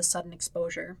mind from the sudden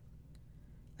exposure.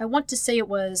 I want to say it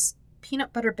was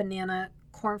peanut butter banana,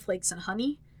 cornflakes, and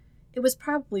honey. It was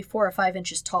probably 4 or 5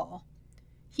 inches tall.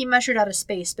 He measured out a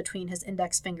space between his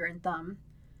index finger and thumb.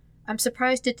 I'm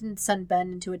surprised it didn't send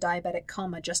Ben into a diabetic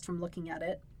coma just from looking at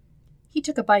it. He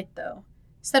took a bite, though.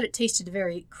 Said it tasted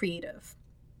very creative.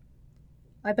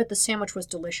 I bet the sandwich was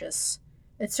delicious.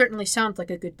 It certainly sounds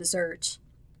like a good dessert.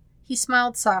 He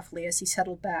smiled softly as he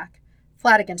settled back,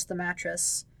 flat against the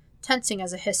mattress, tensing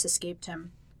as a hiss escaped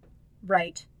him.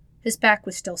 Right. His back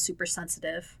was still super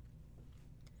sensitive.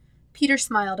 Peter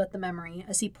smiled at the memory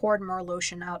as he poured more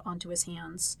lotion out onto his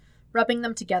hands, rubbing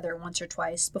them together once or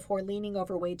twice before leaning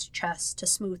over Wade's chest to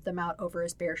smooth them out over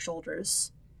his bare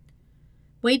shoulders.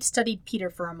 Wade studied Peter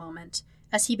for a moment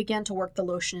as he began to work the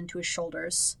lotion into his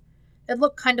shoulders. It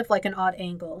looked kind of like an odd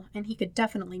angle, and he could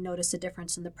definitely notice a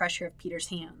difference in the pressure of Peter's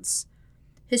hands.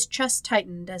 His chest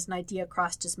tightened as an idea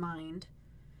crossed his mind.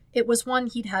 It was one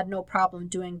he'd had no problem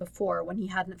doing before when he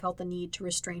hadn't felt the need to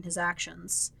restrain his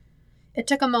actions. It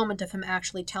took a moment of him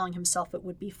actually telling himself it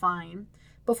would be fine,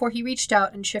 before he reached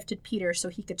out and shifted Peter so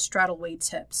he could straddle Wade's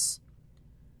hips.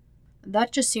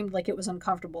 That just seemed like it was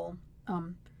uncomfortable,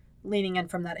 leaning in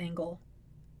from that angle.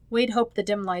 Wade hoped the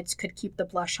dim lights could keep the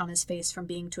blush on his face from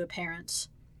being too apparent.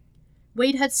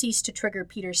 Wade had ceased to trigger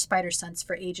Peter's spider sense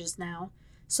for ages now,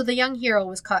 so the young hero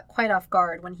was caught quite off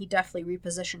guard when he deftly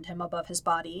repositioned him above his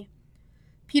body.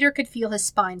 Peter could feel his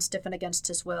spine stiffen against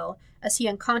his will as he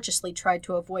unconsciously tried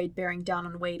to avoid bearing down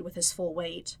on Wade with his full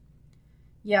weight.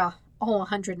 Yeah, all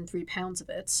 103 pounds of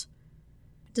it.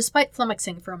 Despite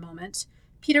flummoxing for a moment,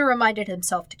 Peter reminded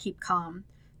himself to keep calm,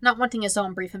 not wanting his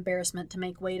own brief embarrassment to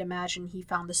make Wade imagine he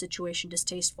found the situation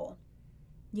distasteful.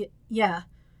 Yeah,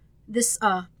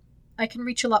 I can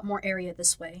reach a lot more area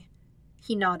this way.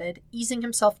 He nodded, easing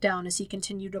himself down as he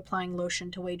continued applying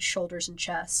lotion to Wade's shoulders and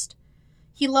chest.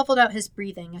 He leveled out his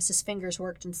breathing as his fingers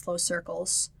worked in slow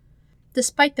circles.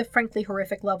 Despite the frankly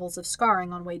horrific levels of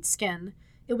scarring on Wade's skin,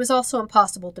 it was also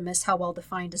impossible to miss how well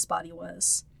defined his body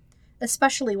was,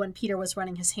 especially when Peter was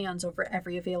running his hands over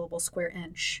every available square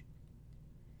inch.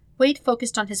 Wade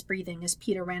focused on his breathing as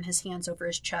Peter ran his hands over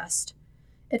his chest.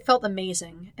 It felt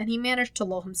amazing, and he managed to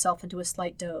lull himself into a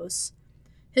slight doze.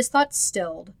 His thoughts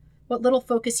stilled, what little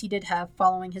focus he did have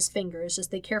following his fingers as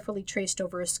they carefully traced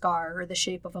over a scar or the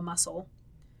shape of a muscle.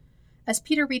 As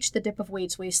Peter reached the dip of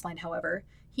Wade's waistline, however,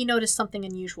 he noticed something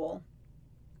unusual.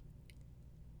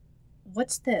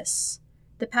 What's this?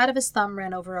 The pad of his thumb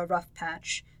ran over a rough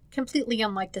patch, completely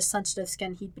unlike the sensitive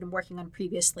skin he'd been working on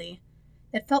previously.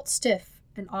 It felt stiff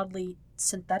and oddly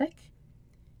synthetic.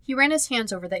 He ran his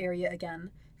hands over the area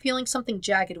again, feeling something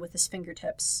jagged with his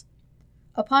fingertips.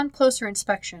 Upon closer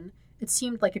inspection, it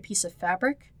seemed like a piece of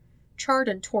fabric, charred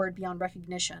and torn beyond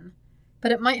recognition,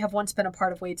 but it might have once been a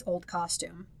part of Wade's old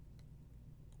costume.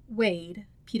 Wade,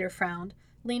 Peter frowned,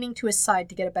 leaning to his side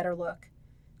to get a better look.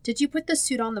 Did you put this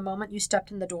suit on the moment you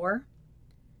stepped in the door?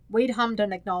 Wade hummed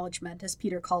an acknowledgement as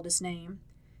Peter called his name.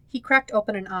 He cracked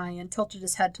open an eye and tilted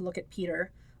his head to look at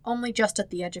Peter, only just at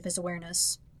the edge of his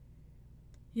awareness.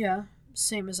 Yeah,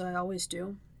 same as I always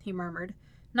do, he murmured,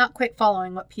 not quite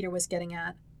following what Peter was getting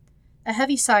at. A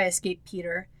heavy sigh escaped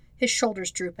Peter, his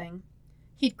shoulders drooping.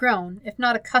 He'd grown, if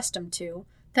not accustomed to,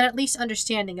 then at least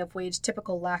understanding of Wade's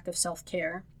typical lack of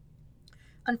self-care.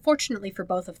 Unfortunately for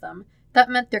both of them, that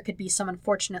meant there could be some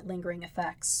unfortunate lingering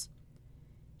effects.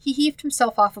 He heaved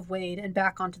himself off of Wade and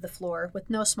back onto the floor with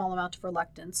no small amount of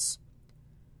reluctance.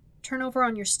 Turn over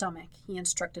on your stomach, he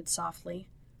instructed softly.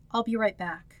 I'll be right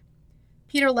back.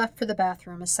 Peter left for the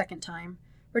bathroom a second time,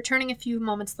 returning a few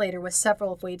moments later with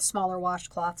several of Wade's smaller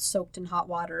washcloths soaked in hot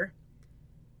water.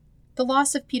 The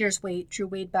loss of Peter's weight drew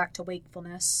Wade back to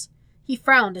wakefulness. He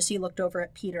frowned as he looked over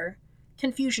at Peter,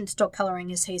 confusion still coloring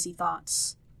his hazy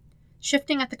thoughts.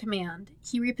 Shifting at the command,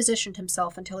 he repositioned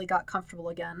himself until he got comfortable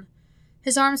again.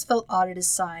 His arms felt odd at his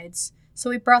sides,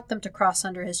 so he brought them to cross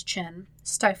under his chin,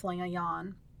 stifling a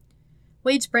yawn.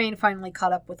 Wade's brain finally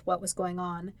caught up with what was going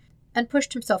on, and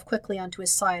pushed himself quickly onto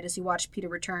his side as he watched Peter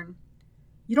return.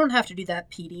 You don't have to do that,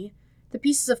 Petey. The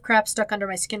pieces of crap stuck under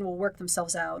my skin will work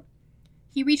themselves out.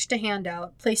 He reached a hand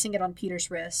out, placing it on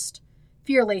Peter's wrist.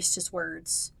 Fear laced his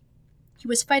words. He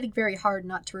was fighting very hard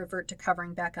not to revert to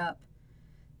covering back up.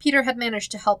 Peter had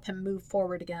managed to help him move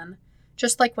forward again,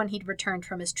 just like when he'd returned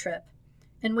from his trip,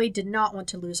 and Wade did not want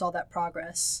to lose all that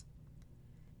progress.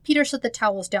 Peter set the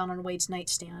towels down on Wade's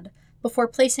nightstand, before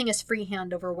placing his free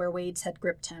hand over where Wade's had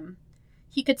gripped him.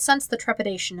 He could sense the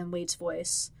trepidation in Wade's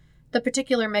voice, the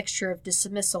particular mixture of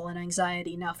dismissal and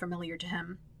anxiety now familiar to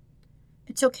him.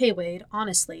 It's okay, Wade,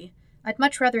 honestly. I'd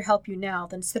much rather help you now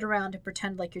than sit around and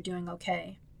pretend like you're doing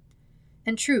okay.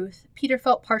 In truth, Peter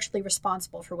felt partially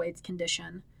responsible for Wade's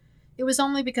condition. It was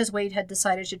only because Wade had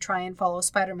decided to try and follow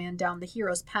Spider-Man down the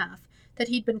hero's path that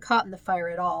he'd been caught in the fire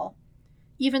at all.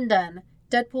 Even then,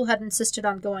 Deadpool had insisted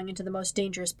on going into the most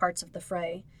dangerous parts of the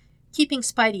fray, keeping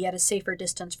Spidey at a safer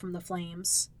distance from the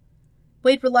flames.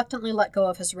 Wade reluctantly let go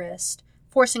of his wrist,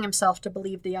 forcing himself to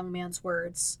believe the young man's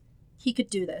words. He could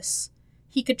do this.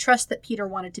 He could trust that Peter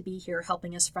wanted to be here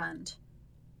helping his friend.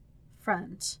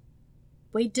 Friend.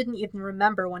 Wade didn't even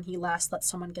remember when he last let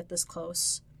someone get this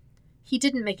close. He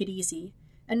didn't make it easy,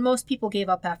 and most people gave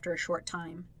up after a short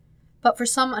time. But for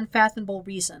some unfathomable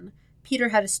reason, Peter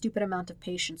had a stupid amount of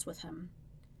patience with him.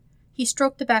 He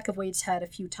stroked the back of Wade's head a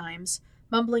few times,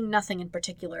 mumbling nothing in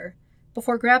particular,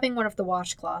 before grabbing one of the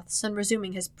washcloths and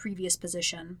resuming his previous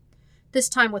position, this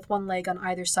time with one leg on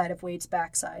either side of Wade's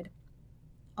backside.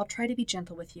 I'll try to be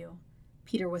gentle with you,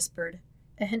 Peter whispered,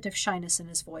 a hint of shyness in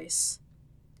his voice.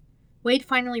 Wade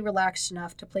finally relaxed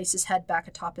enough to place his head back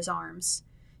atop his arms.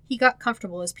 He got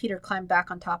comfortable as Peter climbed back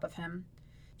on top of him.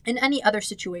 In any other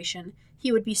situation,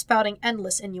 he would be spouting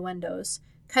endless innuendos,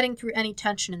 cutting through any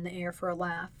tension in the air for a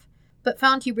laugh, but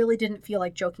found he really didn't feel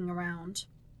like joking around.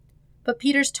 But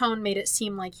Peter's tone made it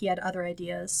seem like he had other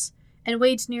ideas, and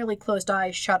Wade's nearly closed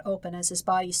eyes shot open as his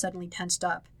body suddenly tensed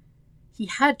up. He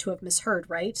had to have misheard,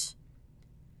 right?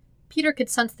 Peter could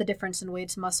sense the difference in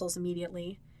Wade's muscles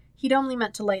immediately. He'd only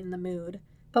meant to lighten the mood,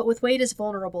 but with Wade as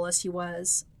vulnerable as he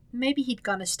was, maybe he'd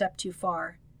gone a step too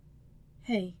far.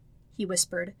 "Hey," he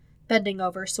whispered, bending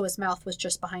over so his mouth was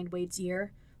just behind Wade's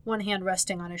ear, one hand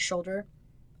resting on his shoulder.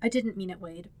 "I didn't mean it,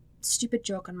 Wade. Stupid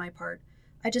joke on my part.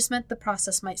 I just meant the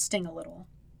process might sting a little."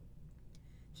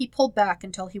 He pulled back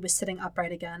until he was sitting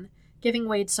upright again, giving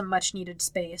Wade some much-needed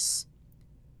space.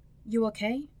 "You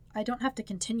okay? I don't have to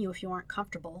continue if you aren't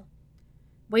comfortable."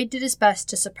 Wade did his best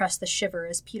to suppress the shiver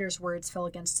as Peter's words fell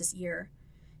against his ear.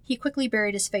 He quickly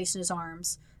buried his face in his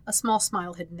arms, a small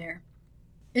smile hidden there.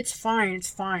 It's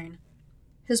fine.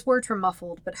 His words were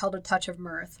muffled, but held a touch of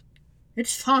mirth.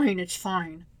 It's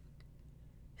fine.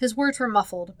 His words were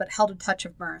muffled, but held a touch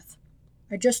of mirth.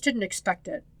 I just didn't expect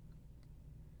it.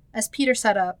 As Peter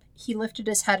sat up, he lifted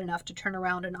his head enough to turn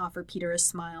around and offer Peter a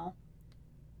smile.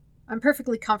 I'm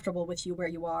perfectly comfortable with you where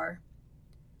you are.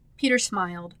 Peter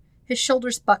smiled, his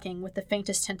shoulders bucking with the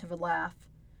faintest hint of a laugh.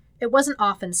 It wasn't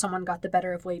often someone got the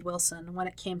better of Wade Wilson when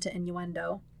it came to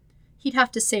innuendo. He'd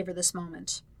have to savor this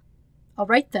moment. All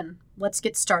right then, let's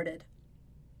get started.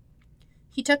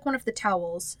 He took one of the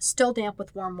towels, still damp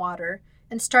with warm water,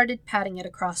 and started patting it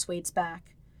across Wade's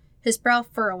back, his brow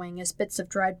furrowing as bits of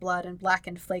dried blood and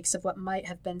blackened flakes of what might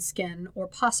have been skin or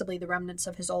possibly the remnants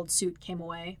of his old suit came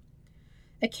away.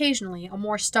 Occasionally, a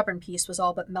more stubborn piece was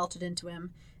all but melted into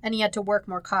him, and he had to work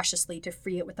more cautiously to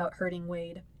free it without hurting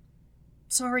Wade.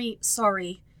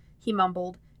 Sorry, he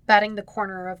mumbled, batting the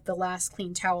corner of the last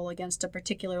clean towel against a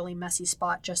particularly messy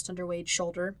spot just under Wade's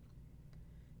shoulder.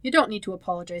 You don't need to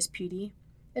apologize, Petey.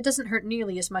 It doesn't hurt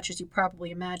nearly as much as you probably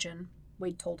imagine,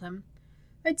 Wade told him.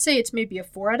 I'd say it's maybe a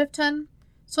 4 out of 10,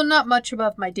 so not much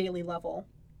above my daily level.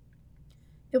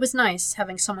 It was nice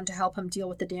having someone to help him deal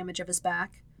with the damage of his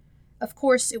back. Of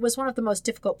course, it was one of the most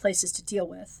difficult places to deal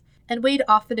with, and Wade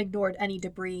often ignored any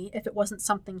debris if it wasn't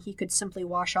something he could simply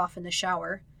wash off in the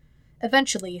shower.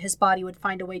 Eventually, his body would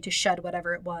find a way to shed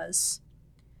whatever it was.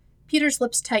 Peter's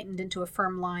lips tightened into a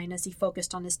firm line as he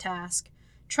focused on his task,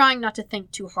 trying not to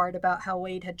think too hard about how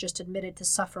Wade had just admitted to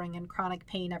suffering and chronic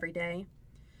pain every day.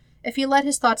 If he let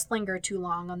his thoughts linger too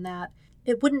long on that,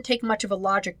 it wouldn't take much of a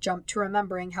logic jump to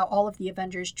remembering how all of the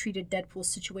Avengers treated Deadpool's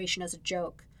situation as a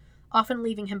joke, often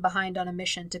leaving him behind on a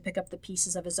mission to pick up the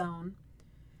pieces of his own.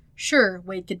 Sure,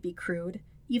 Wade could be crude,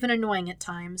 even annoying at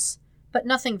times, but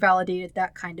nothing validated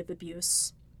that kind of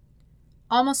abuse.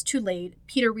 Almost too late,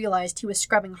 Peter realized he was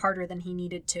scrubbing harder than he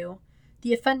needed to,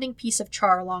 the offending piece of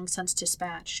char long since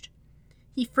dispatched.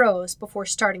 He froze before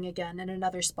starting again in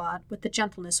another spot with the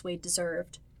gentleness Wade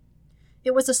deserved.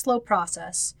 It was a slow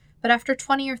process, but after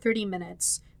 20 or 30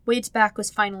 minutes, Wade's back was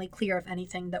finally clear of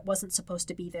anything that wasn't supposed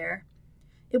to be there.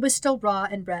 It was still raw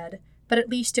and red, but at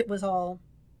least it was all,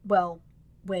 well,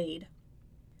 Wade.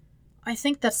 I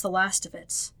think that's the last of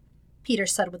it, Peter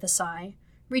said with a sigh,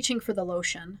 reaching for the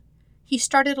lotion. He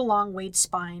started along Wade's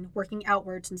spine, working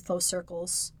outwards in slow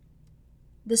circles.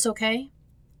 This okay?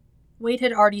 Wade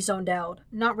had already zoned out,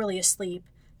 not really asleep,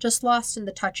 just lost in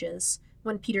the touches,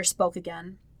 when Peter spoke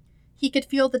again. He could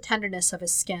feel the tenderness of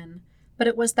his skin, but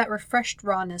it was that refreshed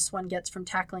rawness one gets from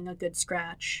tackling a good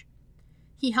scratch.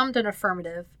 He hummed an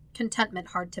affirmative, contentment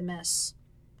hard to miss.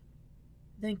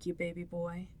 Thank you, baby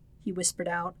boy, he whispered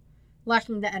out,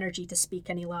 lacking the energy to speak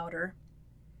any louder.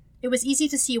 It was easy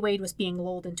to see Wade was being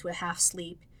lulled into a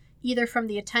half-sleep, either from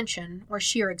the attention or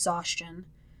sheer exhaustion.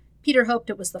 Peter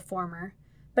hoped it was the former,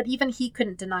 but even he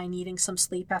couldn't deny needing some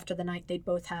sleep after the night they'd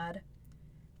both had.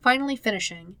 Finally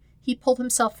finishing, he pulled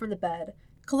himself from the bed,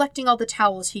 collecting all the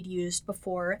towels he'd used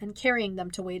before and carrying them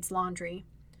to Wade's laundry,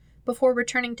 before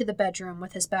returning to the bedroom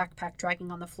with his backpack dragging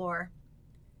on the floor.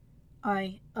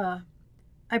 I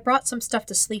brought some stuff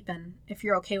to sleep in, if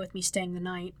you're okay with me staying the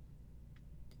night.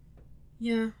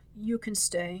 Yeah, you can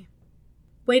stay.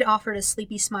 Wade offered a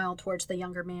sleepy smile towards the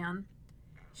younger man.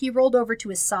 He rolled over to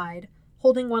his side,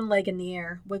 holding one leg in the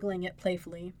air, wiggling it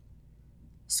playfully.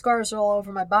 Scars are all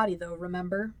over my body, though,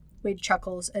 remember? Wade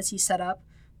chuckles as he sat up,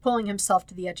 pulling himself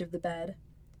to the edge of the bed.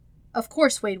 Of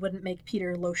course Wade wouldn't make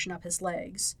Peter lotion up his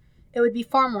legs. It would be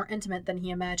far more intimate than he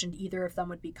imagined either of them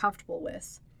would be comfortable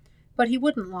with. But he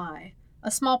wouldn't lie. A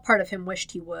small part of him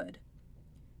wished he would.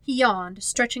 He yawned,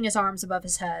 stretching his arms above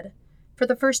his head. For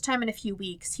the first time in a few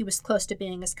weeks, he was close to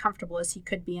being as comfortable as he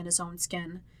could be in his own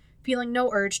skin, feeling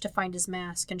no urge to find his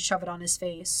mask and shove it on his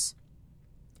face.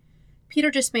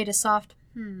 Peter just made a soft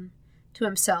to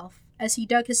himself as he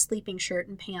dug his sleeping shirt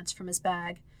and pants from his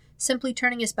bag, simply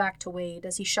turning his back to Wade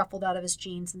as he shuffled out of his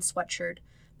jeans and sweatshirt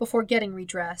before getting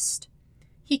redressed.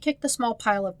 He kicked the small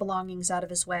pile of belongings out of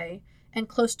his way and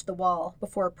close to the wall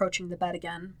before approaching the bed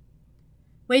again.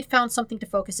 Wade found something to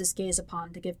focus his gaze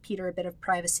upon to give Peter a bit of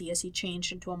privacy as he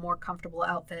changed into a more comfortable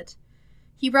outfit.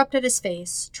 He rubbed at his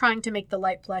face, trying to make the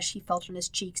light blush he felt on his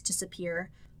cheeks disappear,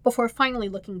 before finally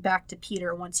looking back to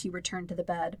Peter once he returned to the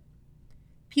bed.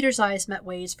 Peter's eyes met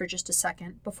Wade's for just a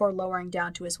second, before lowering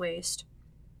down to his waist.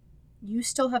 "You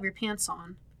still have your pants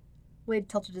on." Wade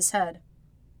tilted his head.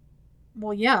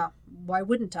 "Well, yeah, why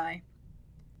wouldn't I?"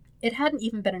 It hadn't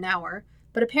even been an hour,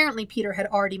 but apparently Peter had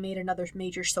already made another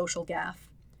major social gaffe.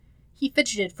 He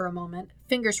fidgeted for a moment,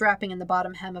 fingers wrapping in the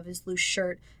bottom hem of his loose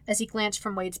shirt as he glanced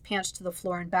from Wade's pants to the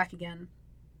floor and back again.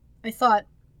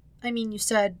 You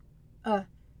said,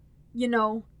 you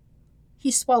know." He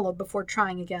swallowed before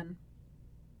trying again.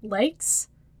 "Legs?"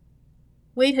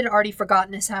 Wade had already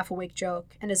forgotten his half-awake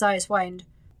joke, and his eyes widened.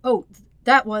 "Oh,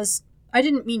 I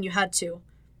didn't mean you had to."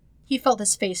 He felt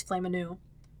his face flame anew.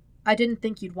 "I didn't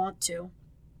think you'd want to."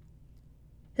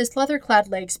 His leather-clad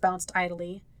legs bounced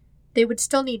idly. They would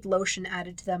still need lotion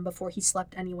added to them before he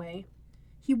slept anyway.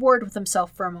 He warred with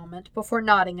himself for a moment, before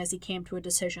nodding as he came to a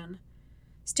decision.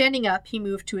 Standing up, he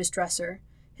moved to his dresser,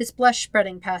 his blush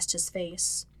spreading past his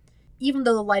face. Even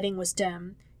though the lighting was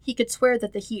dim, he could swear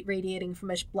that the heat radiating from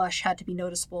his blush had to be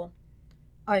noticeable.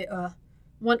 I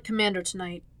want commando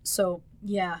tonight, so,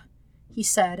 yeah," he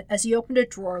said, as he opened a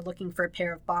drawer looking for a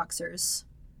pair of boxers.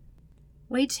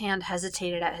 Wade's hand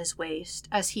hesitated at his waist,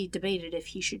 as he debated if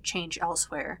he should change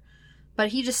elsewhere,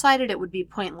 but he decided it would be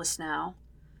pointless now.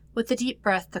 With a deep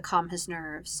breath to calm his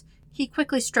nerves, he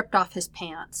quickly stripped off his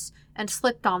pants and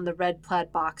slipped on the red plaid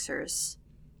boxers.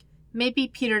 Maybe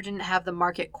Peter didn't have the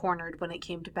market cornered when it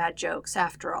came to bad jokes,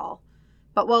 after all,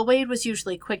 but while Wade was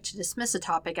usually quick to dismiss a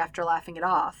topic after laughing it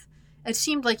off, it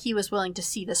seemed like he was willing to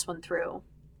see this one through.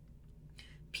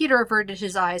 Peter averted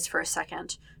his eyes for a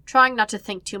second, trying not to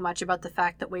think too much about the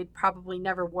fact that Wade probably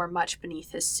never wore much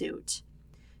beneath his suit.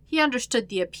 He understood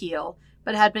the appeal,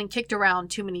 but had been kicked around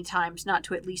too many times not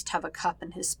to at least have a cup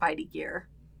in his Spidey gear.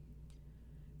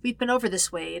 "We've been over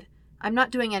this, Wade. I'm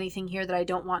not doing anything here that I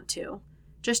don't want to.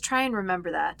 Just try and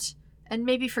remember that, and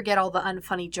maybe forget all the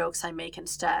unfunny jokes I make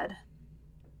instead."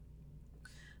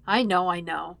 I know,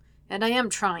 and I am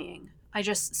trying. I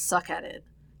just suck at it,"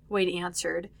 Wade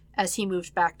answered, as he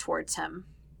moved back towards him.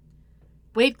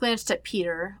 Wade glanced at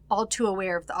Peter, all too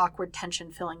aware of the awkward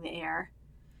tension filling the air.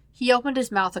 He opened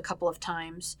his mouth a couple of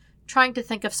times, trying to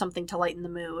think of something to lighten the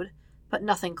mood, but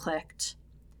nothing clicked.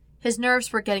 His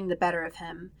nerves were getting the better of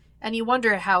him, and he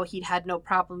wondered how he'd had no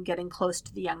problem getting close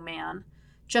to the young man,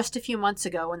 just a few months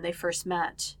ago when they first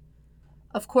met.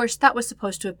 Of course, that was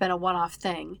supposed to have been a one-off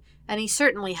thing, and he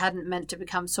certainly hadn't meant to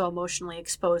become so emotionally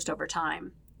exposed over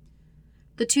time.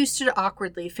 The two stood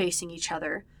awkwardly facing each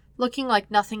other, looking like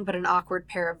nothing but an awkward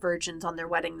pair of virgins on their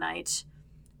wedding night.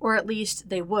 Or at least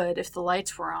they would if the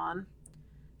lights were on.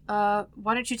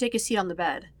 Why don't you take a seat on the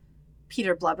bed?"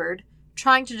 Peter blubbered,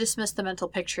 trying to dismiss the mental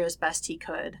picture as best he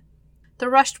could. The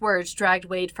rushed words dragged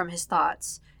Wade from his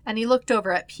thoughts, and he looked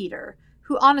over at Peter,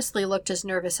 who honestly looked as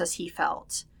nervous as he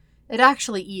felt. It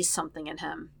actually eased something in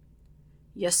him.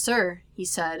 "Yes, sir," he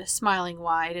said, smiling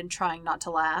wide and trying not to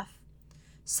laugh.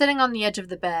 Sitting on the edge of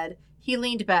the bed, he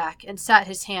leaned back and sat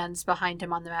his hands behind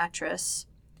him on the mattress.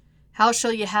 "How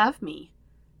shall you have me?"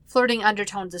 Flirting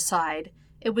undertones aside,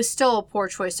 it was still a poor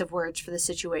choice of words for the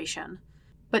situation.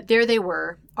 But there they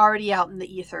were, already out in the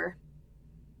ether.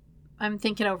 "I'm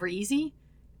thinking over easy?"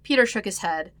 Peter shook his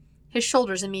head, his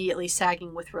shoulders immediately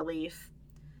sagging with relief.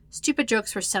 Stupid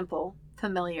jokes were simple,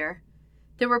 familiar.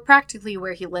 They were practically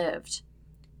where he lived.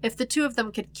 If the two of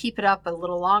them could keep it up a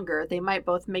little longer, they might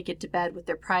both make it to bed with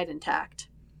their pride intact.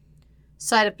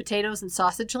 "Side of potatoes and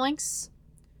sausage links?"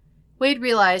 Wade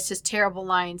realized his terrible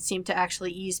line seemed to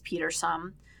actually ease Peter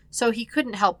some, so he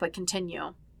couldn't help but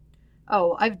continue.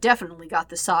 "Oh, I've definitely got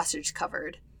the sausage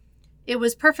covered." It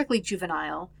was perfectly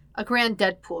juvenile, a grand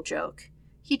Deadpool joke.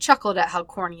 He chuckled at how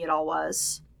corny it all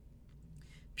was.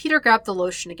 Peter grabbed the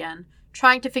lotion again,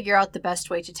 trying to figure out the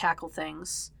best way to tackle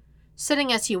things.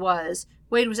 Sitting as he was,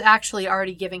 Wade was actually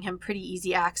already giving him pretty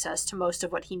easy access to most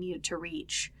of what he needed to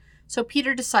reach, so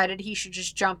Peter decided he should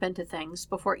just jump into things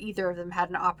before either of them had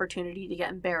an opportunity to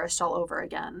get embarrassed all over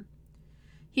again.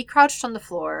 He crouched on the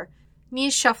floor,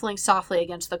 knees shuffling softly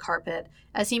against the carpet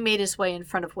as he made his way in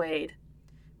front of Wade.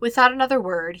 Without another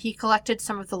word, he collected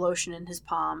some of the lotion in his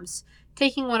palms,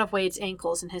 taking one of Wade's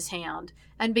ankles in his hand,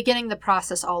 and beginning the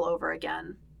process all over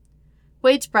again.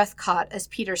 Wade's breath caught as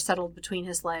Peter settled between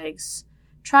his legs.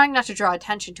 Trying not to draw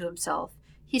attention to himself,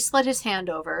 he slid his hand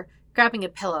over, grabbing a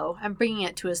pillow and bringing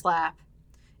it to his lap.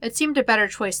 It seemed a better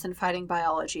choice than fighting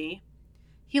biology.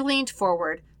 He leaned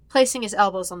forward, placing his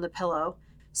elbows on the pillow,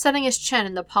 setting his chin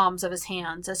in the palms of his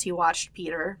hands as he watched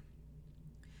Peter.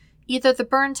 Either the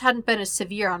burns hadn't been as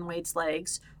severe on Wade's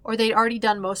legs, or they'd already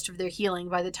done most of their healing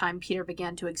by the time Peter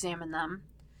began to examine them.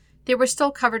 They were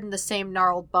still covered in the same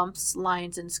gnarled bumps,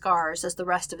 lines, and scars as the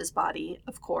rest of his body,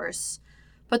 of course.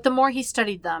 But the more he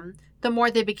studied them, the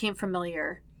more they became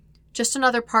familiar. Just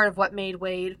another part of what made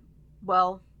Wade,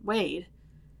 well, Wade.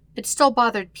 It still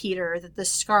bothered Peter that the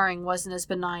scarring wasn't as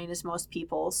benign as most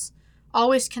people's,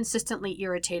 always consistently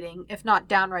irritating, if not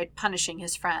downright punishing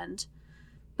his friend.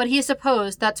 But he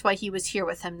supposed that's why he was here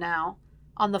with him now,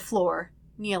 on the floor,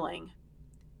 kneeling.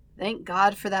 Thank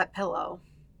God for that pillow.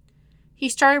 He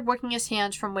started working his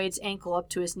hands from Wade's ankle up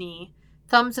to his knee,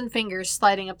 thumbs and fingers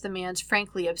sliding up the man's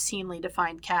frankly obscenely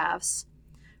defined calves.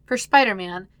 For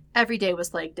Spider-Man, every day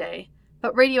was leg day,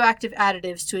 but radioactive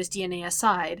additives to his DNA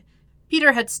aside,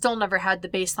 Peter had still never had the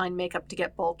baseline makeup to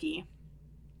get bulky.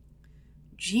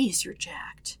 "Geez, you're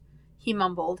jacked," he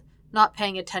mumbled, not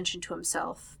paying attention to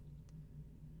himself.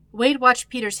 Wade watched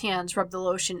Peter's hands rub the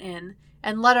lotion in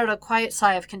and let out a quiet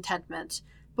sigh of contentment,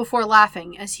 before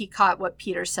laughing as he caught what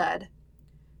Peter said.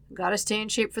 "Gotta stay in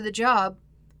shape for the job.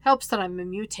 Helps that I'm a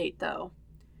mutate, though."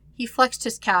 He flexed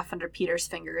his calf under Peter's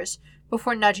fingers,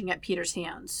 before nudging at Peter's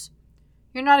hands.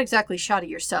 "You're not exactly shoddy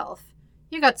yourself.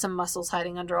 You got some muscles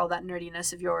hiding under all that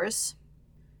nerdiness of yours."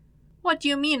 "What do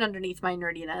you mean underneath my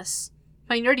nerdiness?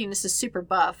 My nerdiness is super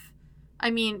buff. I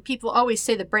mean, people always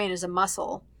say the brain is a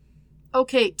muscle.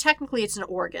 Okay, technically it's an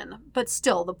organ, but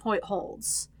still, the point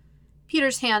holds."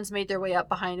 Peter's hands made their way up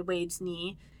behind Wade's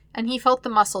knee, and he felt the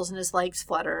muscles in his legs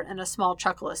flutter, and a small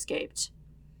chuckle escaped.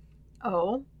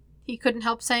 "Oh?" he couldn't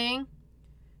help saying.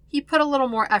 He put a little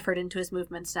more effort into his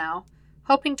movements now,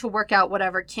 hoping to work out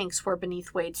whatever kinks were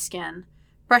beneath Wade's skin,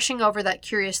 brushing over that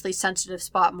curiously sensitive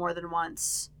spot more than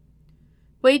once.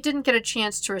 Wade didn't get a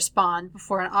chance to respond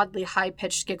before an oddly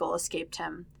high-pitched giggle escaped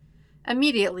him.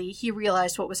 Immediately, he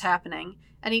realized what was happening,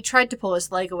 and he tried to pull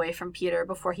his leg away from Peter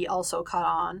before he also caught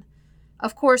on.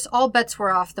 Of course, all bets were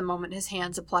off the moment his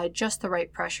hands applied just the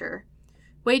right pressure.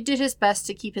 Wade did his best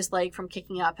to keep his leg from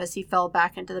kicking up as he fell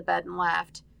back into the bed and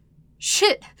laughed.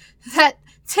 "Shit! That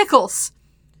tickles!"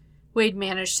 Wade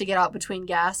managed to get out between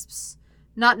gasps,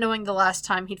 not knowing the last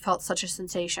time he'd felt such a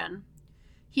sensation.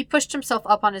 He pushed himself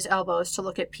up on his elbows to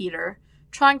look at Peter,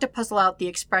 trying to puzzle out the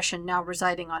expression now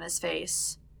residing on his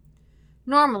face.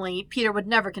 Normally, Peter would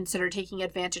never consider taking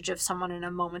advantage of someone in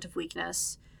a moment of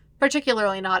weakness,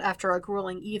 particularly not after a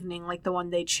grueling evening like the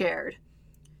one they'd shared.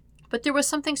 But there was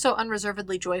something so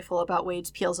unreservedly joyful about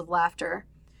Wade's peals of laughter.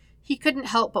 He couldn't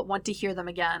help but want to hear them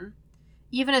again.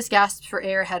 Even his gasps for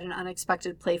air had an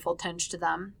unexpected playful tinge to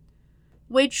them.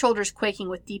 Wade's shoulders quaking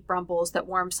with deep rumbles that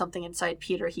warmed something inside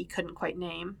Peter he couldn't quite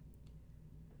name.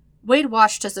 Wade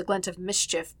watched as a glint of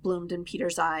mischief bloomed in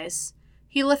Peter's eyes.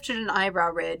 He lifted an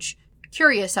eyebrow ridge,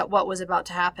 curious at what was about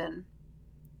to happen.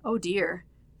 "Oh dear,"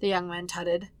 the young man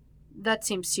tutted. "That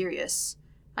seems serious.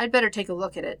 I'd better take a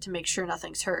look at it to make sure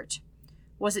nothing's hurt.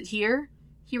 Was it here?"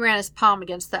 He ran his palm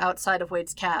against the outside of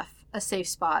Wade's calf, a safe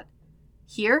spot.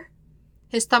 "Here?"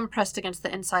 His thumb pressed against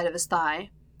the inside of his thigh.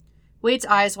 Wade's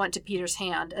eyes went to Peter's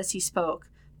hand as he spoke,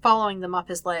 following them up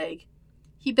his leg.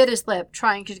 He bit his lip,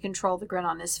 trying to control the grin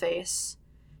on his face.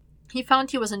 He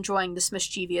found he was enjoying this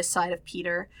mischievous side of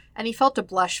Peter, and he felt a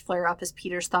blush flare up as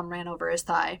Peter's thumb ran over his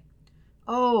thigh.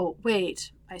 "Oh,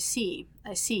 wait, I see.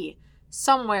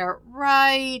 Somewhere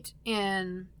right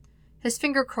in..." His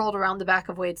finger curled around the back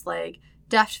of Wade's leg,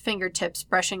 deft fingertips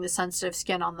brushing the sensitive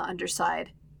skin on the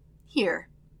underside. "Here."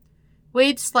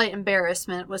 Wade's slight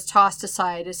embarrassment was tossed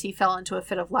aside as he fell into a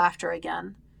fit of laughter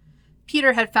again.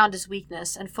 Peter had found his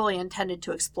weakness and fully intended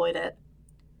to exploit it.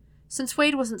 Since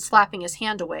Wade wasn't slapping his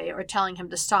hand away or telling him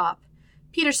to stop,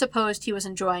 Peter supposed he was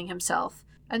enjoying himself,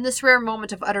 and this rare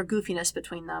moment of utter goofiness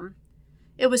between them.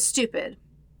 It was stupid.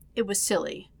 It was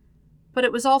silly. But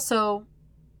it was also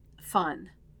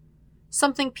fun.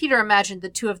 Something Peter imagined the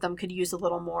two of them could use a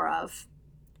little more of.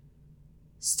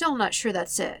 "Still not sure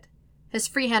that's it." His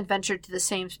free hand ventured to the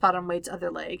same spot on Wade's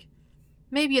other leg.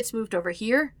 "Maybe it's moved over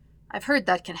here? I've heard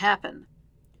that can happen."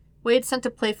 Wade sent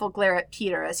a playful glare at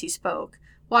Peter as he spoke,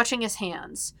 watching his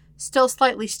hands, still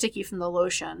slightly sticky from the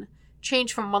lotion,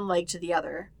 change from one leg to the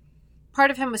other.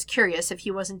 Part of him was curious if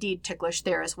he was indeed ticklish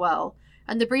there as well,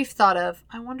 and the brief thought of,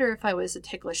 "I wonder if I was a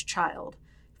ticklish child,"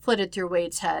 flitted through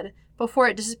Wade's head before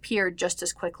it disappeared just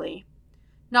as quickly.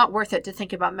 Not worth it to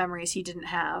think about memories he didn't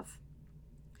have.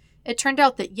 It turned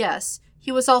out that yes,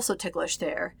 he was also ticklish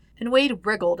there, and Wade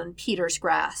wriggled in Peter's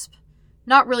grasp.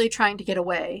 Not really trying to get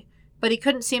away, but he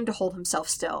couldn't seem to hold himself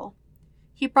still.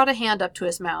 He brought a hand up to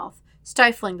his mouth,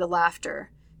 stifling the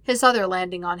laughter, his other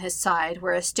landing on his side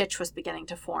where a stitch was beginning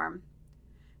to form.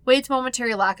 Wade's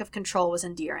momentary lack of control was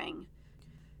endearing.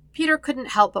 Peter couldn't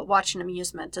help but watch in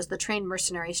amusement as the trained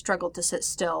mercenary struggled to sit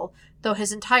still, though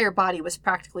his entire body was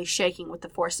practically shaking with the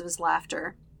force of his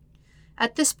laughter.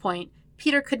 At this point,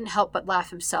 Peter couldn't help but laugh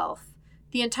himself,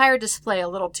 the entire display a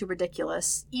little too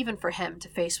ridiculous, even for him to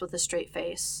face with a straight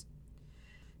face.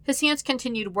 His hands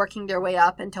continued working their way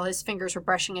up until his fingers were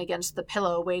brushing against the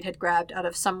pillow Wade had grabbed out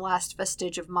of some last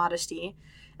vestige of modesty,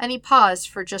 and he paused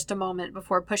for just a moment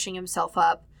before pushing himself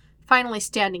up, finally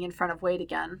standing in front of Wade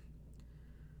again.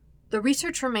 "The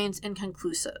research remains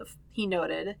inconclusive," he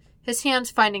noted, his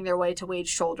hands finding their way to Wade's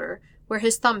shoulder, where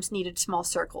his thumbs needed small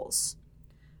circles.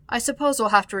 "I suppose we'll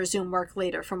have to resume work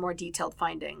later for more detailed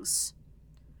findings."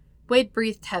 Wade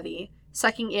breathed heavy,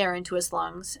 sucking air into his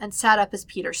lungs, and sat up as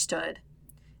Peter stood.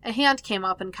 A hand came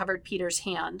up and covered Peter's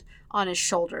hand on his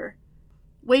shoulder.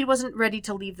 Wade wasn't ready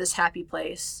to leave this happy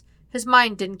place. His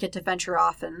mind didn't get to venture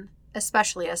often,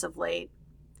 especially as of late.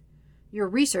 "Your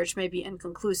research may be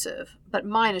inconclusive, but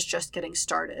mine is just getting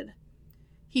started."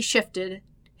 He shifted,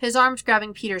 his arms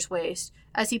grabbing Peter's waist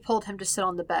as he pulled him to sit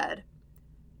on the bed.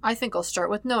 "I think I'll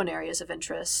start with known areas of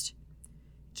interest."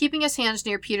 Keeping his hands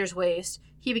near Peter's waist,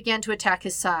 he began to attack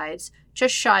his sides,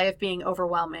 just shy of being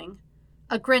overwhelming.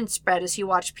 A grin spread as he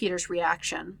watched Peter's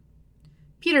reaction.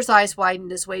 Peter's eyes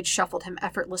widened as Wade shuffled him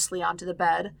effortlessly onto the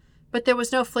bed, but there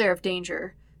was no flare of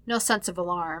danger, no sense of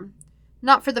alarm.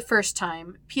 Not for the first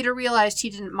time, Peter realized he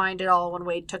didn't mind at all when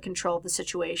Wade took control of the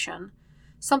situation.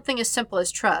 Something as simple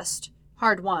as trust,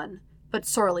 hard won, but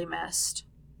sorely missed.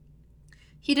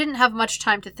 He didn't have much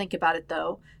time to think about it,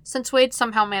 though, since Wade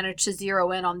somehow managed to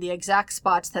zero in on the exact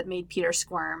spots that made Peter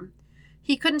squirm.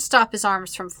 He couldn't stop his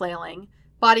arms from flailing,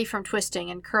 body from twisting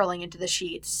and curling into the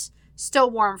sheets, still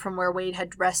warm from where Wade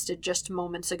had rested just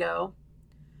moments ago.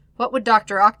 What would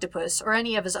Dr. Octopus or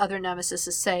any of his other nemesis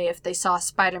say if they saw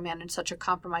Spider-Man in such a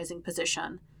compromising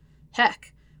position?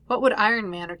 Heck, what would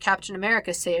Iron Man or Captain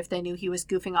America say if they knew he was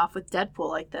goofing off with Deadpool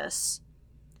like this?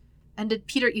 And did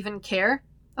Peter even care?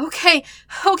 Okay.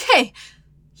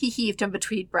 He heaved in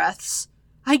between breaths.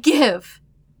 "I give."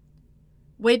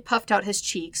 Wade puffed out his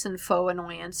cheeks in faux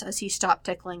annoyance as he stopped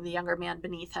tickling the younger man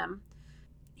beneath him.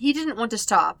 He didn't want to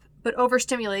stop, but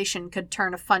overstimulation could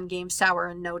turn a fun game sour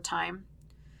in no time.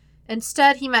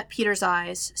 Instead, he met Peter's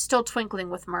eyes, still twinkling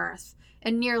with mirth,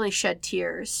 and nearly shed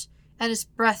tears, and his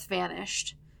breath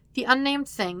vanished. The unnamed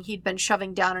thing he'd been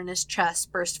shoving down in his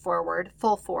chest burst forward,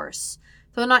 full force,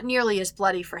 though not nearly as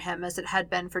bloody for him as it had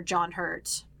been for John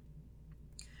Hurt.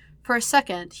 For a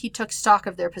second, he took stock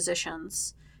of their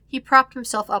positions. He propped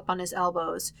himself up on his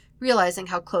elbows, realizing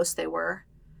how close they were.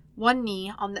 One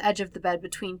knee, on the edge of the bed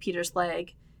between Peter's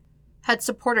leg, had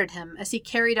supported him as he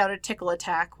carried out a tickle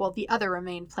attack while the other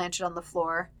remained planted on the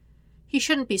floor. He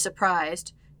shouldn't be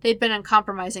surprised. They'd been in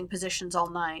compromising positions all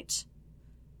night.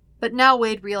 But now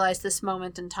Wade realized this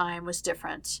moment in time was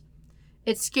different.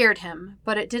 It scared him,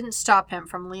 but it didn't stop him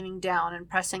from leaning down and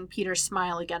pressing Peter's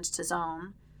smile against his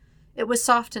own. It was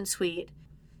soft and sweet,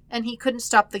 and he couldn't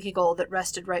stop the giggle that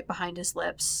rested right behind his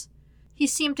lips. He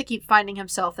seemed to keep finding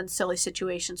himself in silly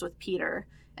situations with Peter,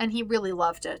 and he really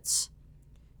loved it.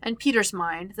 In Peter's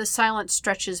mind, the silent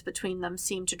stretches between them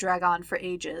seemed to drag on for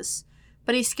ages,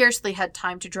 but he scarcely had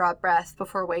time to draw a breath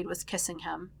before Wade was kissing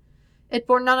him. It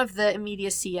bore none of the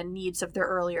immediacy and needs of their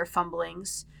earlier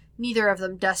fumblings, neither of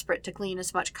them desperate to glean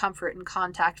as much comfort and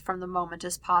contact from the moment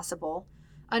as possible,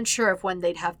 unsure of when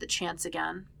they'd have the chance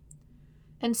again.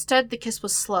 Instead, the kiss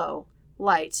was slow,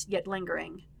 light, yet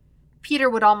lingering. Peter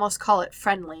would almost call it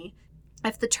friendly,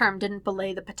 if the term didn't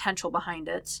belay the potential behind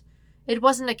it. It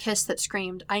wasn't a kiss that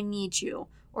screamed, "I need you,"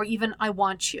 or even, "I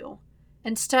want you."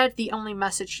 Instead, the only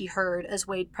message he heard as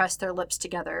Wade pressed their lips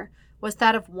together was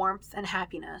that of warmth and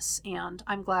happiness, and,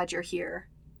 "I'm glad you're here."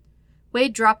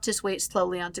 Wade dropped his weight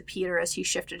slowly onto Peter as he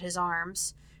shifted his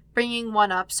arms, bringing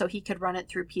one up so he could run it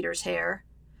through Peter's hair.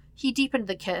 He deepened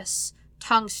the kiss,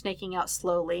 tongue snaking out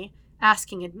slowly,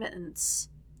 asking admittance.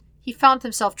 He found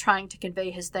himself trying to convey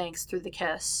his thanks through the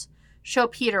kiss, show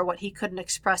Peter what he couldn't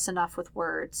express enough with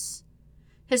words.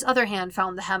 His other hand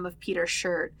found the hem of Peter's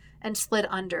shirt and slid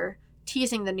under,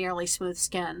 teasing the nearly smooth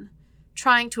skin,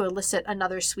 trying to elicit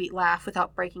another sweet laugh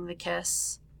without breaking the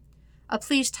kiss. A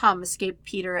pleased hum escaped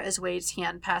Peter as Wade's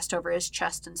hand passed over his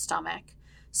chest and stomach,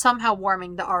 somehow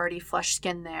warming the already flushed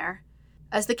skin there.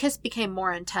 As the kiss became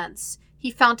more intense,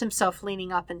 he found himself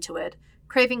leaning up into it,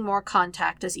 craving more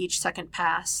contact as each second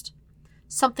passed.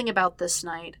 Something about this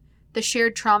night, the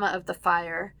shared trauma of the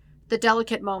fire, the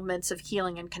delicate moments of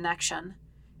healing and connection,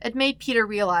 it made Peter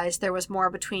realize there was more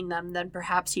between them than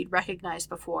perhaps he'd recognized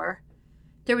before.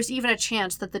 There was even a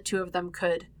chance that the two of them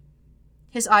could.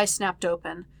 His eyes snapped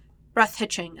open, breath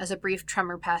hitching as a brief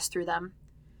tremor passed through them.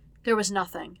 There was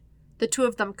nothing. The two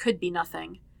of them could be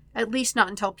nothing, at least not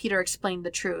until Peter explained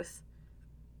the truth.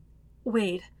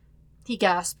 "Wade," he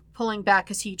gasped, pulling back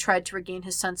as he tried to regain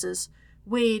his senses.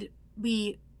 "Wade,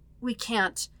 we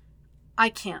can't. I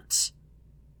can't."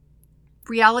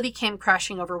 Reality came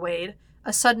crashing over Wade,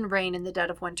 a sudden rain in the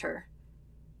dead of winter.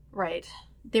 Right.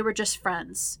 They were just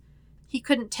friends. He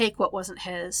couldn't take what wasn't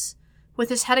his. With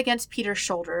his head against Peter's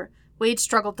shoulder, Wade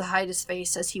struggled to hide his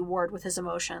face as he warred with his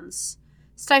emotions.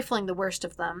 Stifling the worst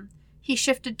of them, he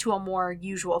shifted to a more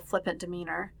usual flippant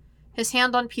demeanor. His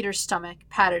hand on Peter's stomach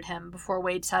patted him before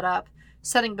Wade sat up,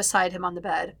 sitting beside him on the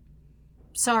bed.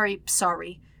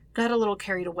 Sorry. Got a little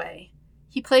carried away."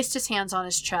 He placed his hands on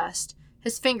his chest,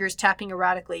 his fingers tapping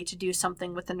erratically to do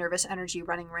something with the nervous energy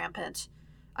running rampant.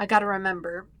 "I gotta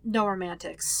remember, no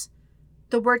romantics."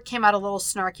 The word came out a little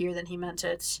snarkier than he meant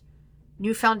it.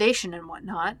 "New foundation and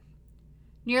whatnot."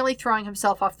 Nearly throwing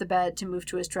himself off the bed to move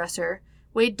to his dresser,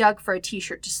 Wade dug for a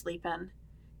t-shirt to sleep in.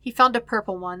 He found a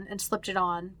purple one and slipped it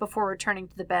on before returning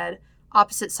to the bed,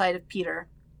 opposite side of Peter.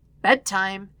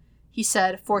 "Bedtime," he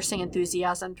said, forcing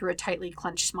enthusiasm through a tightly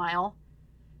clenched smile.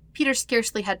 Peter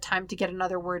scarcely had time to get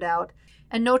another word out,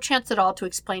 and no chance at all to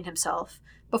explain himself,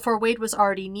 before Wade was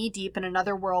already knee-deep in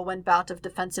another whirlwind bout of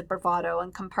defensive bravado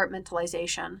and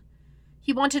compartmentalization.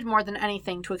 He wanted more than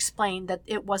anything to explain that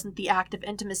it wasn't the act of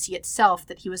intimacy itself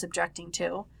that he was objecting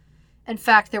to. In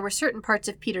fact, there were certain parts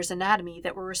of Peter's anatomy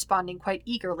that were responding quite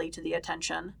eagerly to the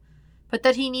attention, but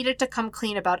that he needed to come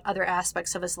clean about other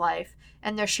aspects of his life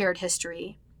and their shared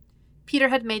history. Peter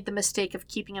had made the mistake of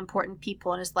keeping important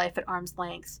people in his life at arm's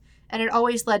length, and it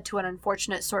always led to an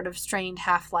unfortunate sort of strained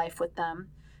half-life with them,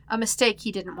 a mistake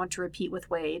he didn't want to repeat with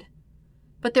Wade.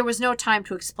 But there was no time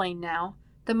to explain now,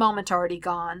 the moment already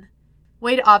gone.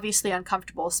 Wade obviously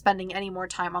uncomfortable spending any more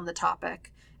time on the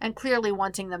topic, and clearly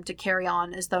wanting them to carry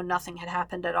on as though nothing had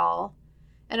happened at all.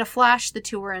 In a flash, the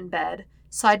two were in bed,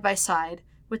 side by side,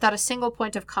 without a single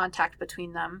point of contact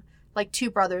between them, like two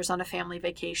brothers on a family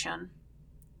vacation.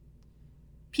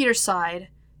 Peter sighed.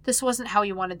 This wasn't how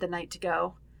he wanted the night to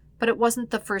go, but it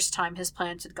wasn't the first time his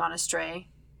plans had gone astray.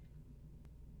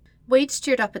 Wade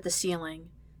stared up at the ceiling,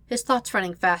 his thoughts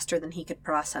running faster than he could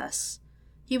process.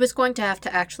 He was going to have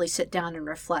to actually sit down and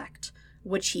reflect,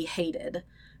 which he hated,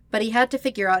 but he had to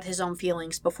figure out his own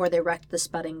feelings before they wrecked the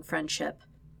budding friendship.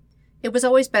 It was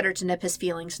always better to nip his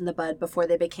feelings in the bud before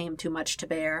they became too much to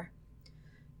bear.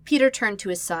 Peter turned to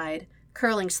his side,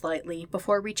 curling slightly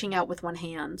before reaching out with one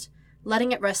hand,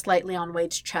 letting it rest lightly on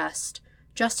Wade's chest,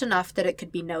 just enough that it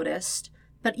could be noticed,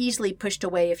 but easily pushed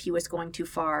away if he was going too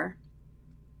far.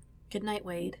 "Good night,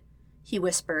 Wade," he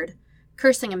whispered,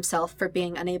 cursing himself for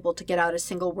being unable to get out a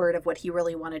single word of what he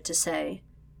really wanted to say.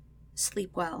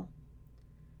 "Sleep well."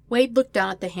 Wade looked down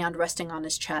at the hand resting on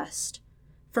his chest.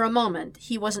 For a moment,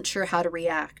 he wasn't sure how to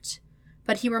react,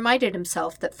 but he reminded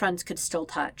himself that friends could still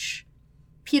touch.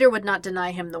 Peter would not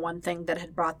deny him the one thing that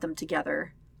had brought them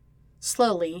together.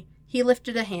 Slowly, he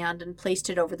lifted a hand and placed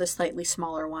it over the slightly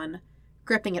smaller one,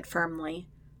 gripping it firmly,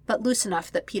 but loose enough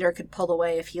that Peter could pull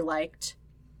away if he liked.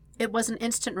 It was an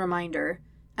instant reminder,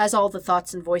 as all the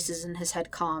thoughts and voices in his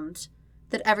head calmed,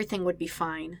 that everything would be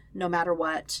fine, no matter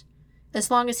what. As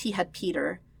long as he had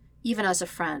Peter, even as a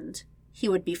friend, he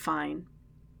would be fine.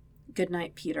 Good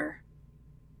night, Peter.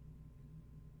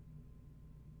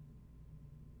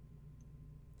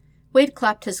 Wade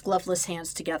clapped his gloveless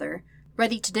hands together,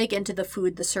 ready to dig into the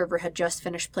food the server had just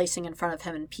finished placing in front of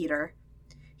him and Peter.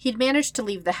 He'd managed to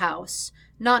leave the house,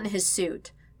 not in his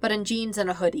suit, but in jeans and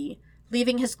a hoodie,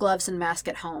 leaving his gloves and mask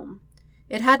at home.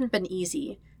 It hadn't been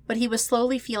easy, but he was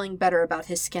slowly feeling better about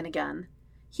his skin again.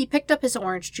 He picked up his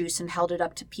orange juice and held it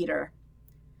up to Peter.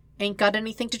 "Ain't got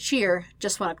anything to cheer,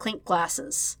 just want to clink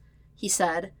glasses," he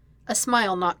said, a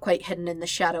smile not quite hidden in the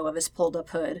shadow of his pulled-up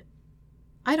hood.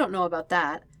 "I don't know about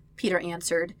that," Peter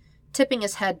answered, tipping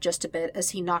his head just a bit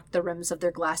as he knocked the rims of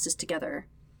their glasses together.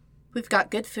 "We've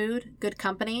got good food, good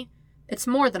company. It's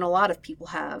more than a lot of people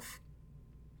have."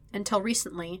 Until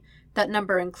recently, that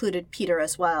number included Peter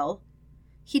as well.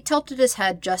 He tilted his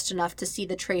head just enough to see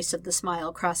the trace of the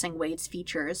smile crossing Wade's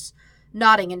features,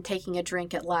 nodding and taking a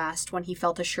drink at last when he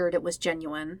felt assured it was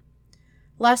genuine.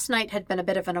 Last night had been a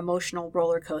bit of an emotional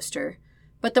roller coaster,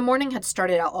 but the morning had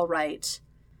started out all right.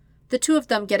 the two of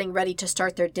them getting ready to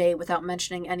start their day without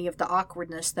mentioning any of the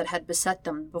awkwardness that had beset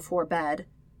them before bed.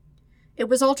 It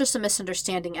was all just a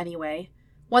misunderstanding anyway,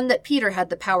 one that Peter had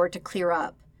the power to clear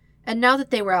up, and now that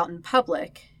they were out in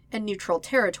public, in neutral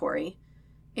territory,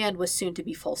 and with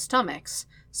soon-to-be full stomachs,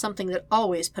 something that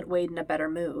always put Wade in a better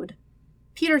mood,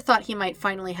 Peter thought he might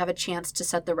finally have a chance to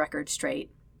set the record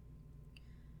straight.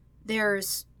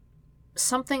 "There's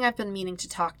something I've been meaning to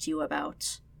talk to you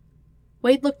about."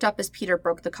 Wade looked up as Peter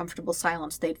broke the comfortable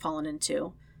silence they'd fallen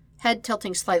into, head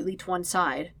tilting slightly to one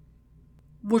side.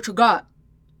 "What you got?"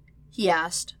 he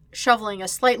asked, shoveling a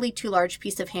slightly too large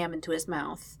piece of ham into his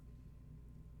mouth.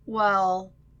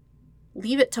 Well,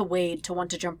 leave it to Wade to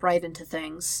want to jump right into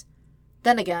things.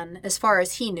 Then again, as far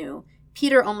as he knew,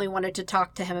 Peter only wanted to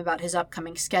talk to him about his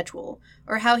upcoming schedule,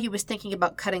 or how he was thinking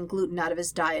about cutting gluten out of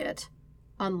his diet.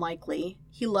 Unlikely.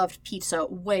 He loved pizza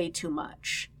way too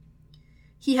much.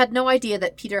 He had no idea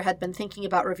that Peter had been thinking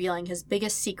about revealing his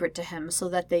biggest secret to him so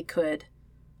that they could...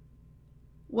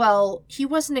 Well, he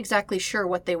wasn't exactly sure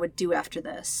what they would do after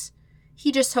this.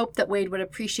 He just hoped that Wade would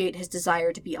appreciate his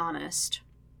desire to be honest.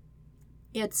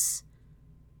 It's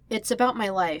about my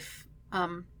life.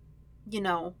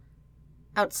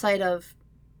 Outside of,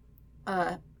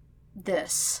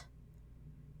 this.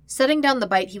 Setting down the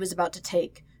bite he was about to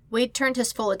take, Wade turned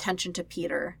his full attention to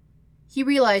Peter. He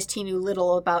realized he knew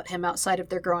little about him outside of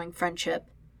their growing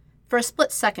friendship. For a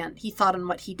split second, he thought on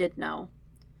what he did know.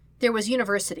 There was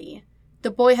university. The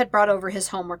boy had brought over his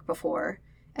homework before,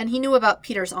 and he knew about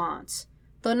Peter's aunt,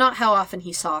 though not how often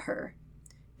he saw her.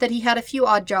 That he had a few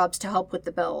odd jobs to help with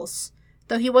the bills,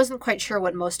 though he wasn't quite sure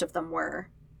what most of them were.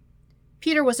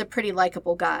 Peter was a pretty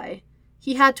likable guy.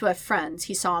 He had to have friends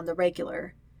he saw on the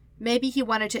regular. Maybe he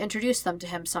wanted to introduce them to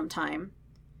him sometime.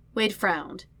 Wade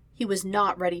frowned. He was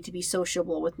not ready to be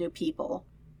sociable with new people.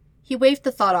 He waved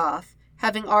the thought off,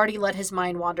 having already let his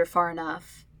mind wander far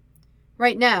enough.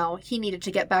 Right now, he needed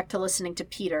to get back to listening to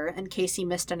Peter in case he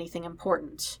missed anything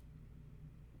important.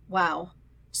 Wow.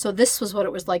 So this was what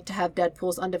it was like to have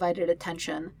Deadpool's undivided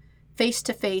attention. Face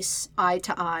to face, eye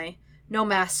to eye, no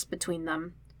masks between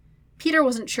them. Peter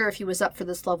wasn't sure if he was up for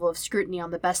this level of scrutiny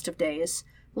on the best of days,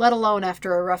 let alone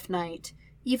after a rough night,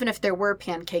 even if there were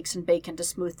pancakes and bacon to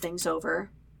smooth things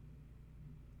over.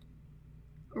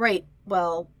 Right,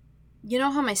 well, you know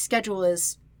how my schedule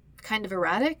is kind of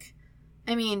erratic?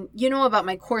 I mean, you know about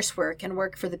my coursework and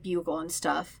work for the Bugle and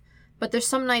stuff, but there's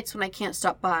some nights when I can't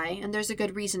stop by, and there's a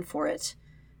good reason for it.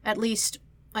 At least,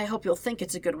 I hope you'll think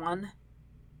it's a good one.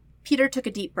 Peter took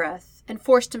a deep breath and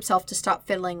forced himself to stop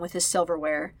fiddling with his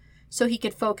silverware, so he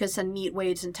could focus and meet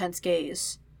Wade's intense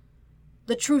gaze.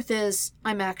 The truth is,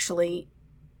 I'm actually...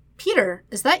 Peter,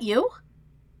 is that you?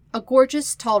 A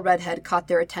gorgeous, tall redhead caught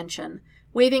their attention,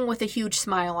 waving with a huge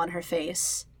smile on her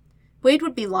face. Wade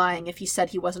would be lying if he said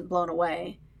he wasn't blown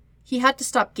away. He had to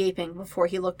stop gaping before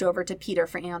he looked over to Peter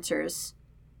for answers.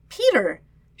 Peter!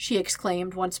 She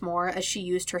exclaimed once more as she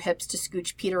used her hips to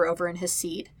scooch Peter over in his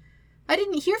seat. I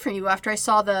didn't hear from you after I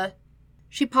saw the...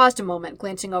 She paused a moment,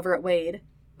 glancing over at Wade,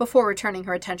 before returning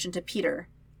her attention to Peter.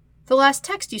 The last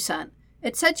text you sent.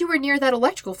 It said you were near that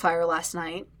electrical fire last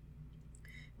night.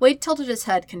 Wade tilted his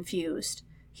head, confused.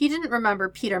 He didn't remember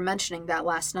Peter mentioning that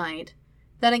last night.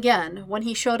 Then again, when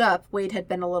he showed up, Wade had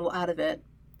been a little out of it.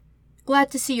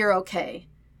 Glad to see you're okay.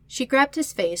 She grabbed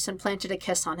his face and planted a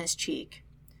kiss on his cheek.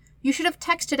 You should have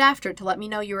texted after to let me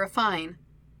know you were fine.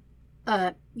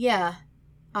 Yeah.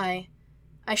 I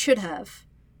should have,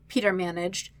 Peter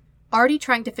managed, already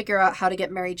trying to figure out how to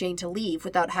get Mary Jane to leave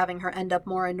without having her end up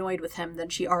more annoyed with him than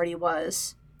she already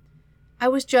was. I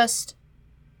was just...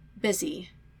 busy.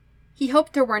 He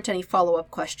hoped there weren't any follow-up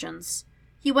questions.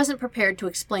 He wasn't prepared to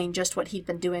explain just what he'd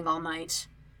been doing all night.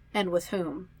 And with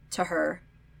whom? To her.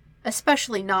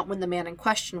 Especially not when the man in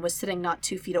question was sitting not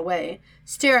 2 feet away,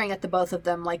 staring at the both of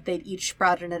them like they'd each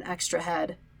sprouted an extra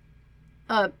head.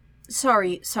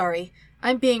 Sorry.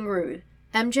 I'm being rude.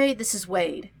 MJ, this is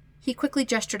Wade. He quickly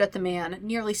gestured at the man,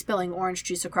 nearly spilling orange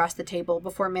juice across the table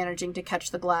before managing to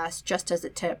catch the glass just as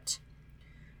it tipped.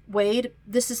 Wade,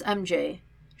 this is MJ.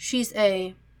 She's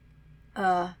a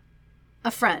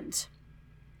friend.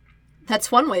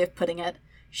 That's one way of putting it,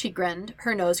 she grinned,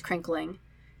 her nose crinkling.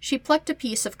 She plucked a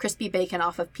piece of crispy bacon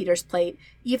off of Peter's plate,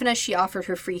 even as she offered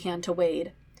her free hand to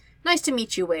Wade. Nice to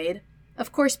meet you, Wade.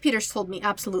 Of course, Peter's told me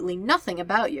absolutely nothing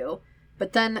about you,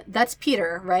 but then that's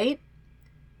Peter, right?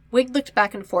 Wade looked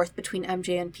back and forth between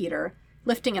MJ and Peter,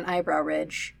 lifting an eyebrow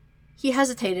ridge. He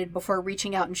hesitated before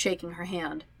reaching out and shaking her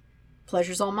hand.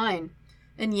 Pleasure's all mine.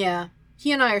 And yeah,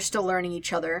 he and I are still learning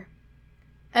each other.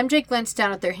 MJ glanced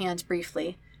down at their hands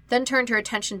briefly, then turned her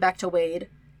attention back to Wade,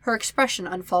 her expression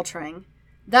unfaltering.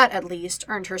 That, at least,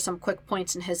 earned her some quick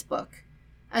points in his book.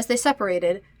 As they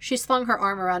separated, she slung her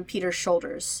arm around Peter's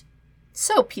shoulders.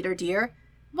 So, Peter dear,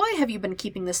 why have you been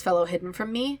keeping this fellow hidden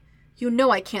from me? You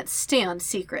know I can't stand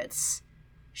secrets.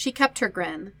 She kept her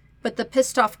grin, but the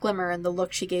pissed-off glimmer in the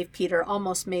look she gave Peter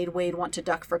almost made Wade want to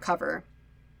duck for cover.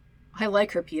 I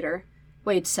like her, Peter,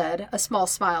 Wade said, a small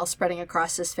smile spreading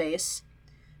across his face.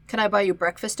 Can I buy you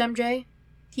breakfast, MJ?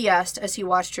 He asked as he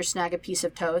watched her snag a piece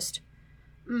of toast.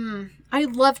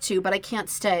 I'd love to, but I can't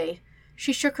stay.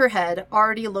 She shook her head,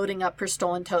 already loading up her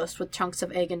stolen toast with chunks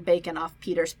of egg and bacon off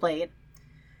Peter's plate.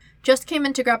 Just came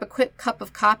in to grab a quick cup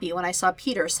of coffee when I saw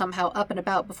Peter somehow up and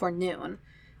about before noon.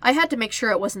 I had to make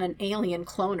sure it wasn't an alien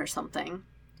clone or something.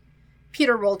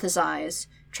 Peter rolled his eyes,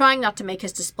 trying not to make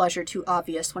his displeasure too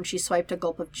obvious when she swiped a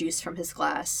gulp of juice from his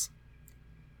glass.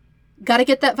 Gotta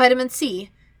get that vitamin C.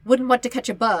 Wouldn't want to catch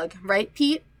a bug, right,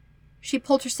 Pete? She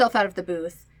pulled herself out of the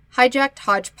booth, hijacked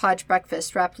hodgepodge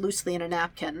breakfast wrapped loosely in a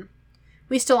napkin.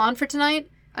 We still on for tonight?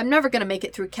 I'm never gonna make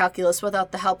it through calculus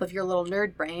without the help of your little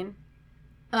nerd brain.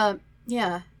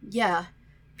 Yeah,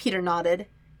 Peter nodded.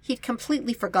 He'd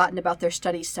completely forgotten about their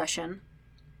study session.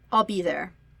 I'll be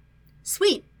there.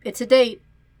 Sweet, it's a date.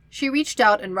 She reached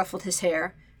out and ruffled his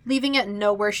hair, leaving it in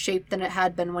no worse shape than it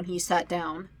had been when he sat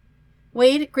down.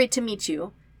 Wade, great to meet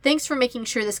you. Thanks for making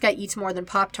sure this guy eats more than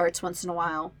Pop-Tarts once in a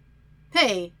while.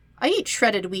 Hey, I eat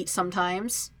shredded wheat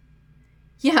sometimes.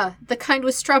 Yeah, the kind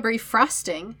with strawberry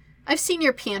frosting. I've seen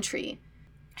your pantry.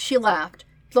 She laughed,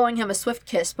 blowing him a swift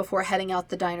kiss before heading out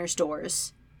the diner's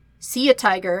doors. See ya,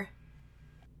 Tiger.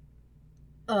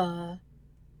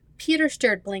 Peter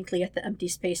stared blankly at the empty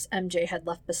space MJ had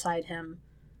left beside him.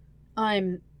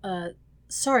 I'm,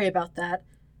 sorry about that.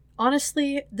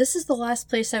 Honestly, this is the last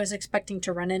place I was expecting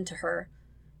to run into her.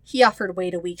 He offered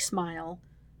Wade a weak smile.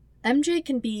 MJ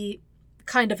can be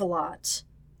kind of a lot.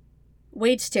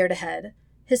 Wade stared ahead,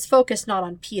 his focus not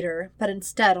on Peter, but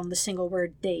instead on the single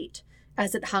word date,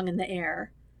 as it hung in the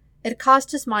air. It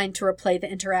caused his mind to replay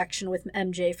the interaction with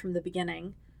MJ from the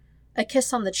beginning. A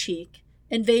kiss on the cheek,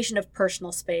 invasion of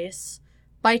personal space,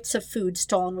 bites of food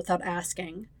stolen without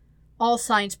asking. All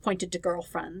signs pointed to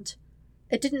girlfriend.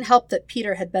 It didn't help that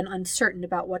Peter had been uncertain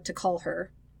about what to call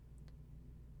her.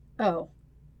 Oh.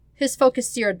 His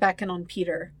focus zeroed back in on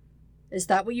Peter. Is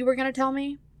that what you were going to tell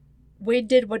me? Wade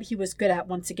did what he was good at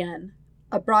once again.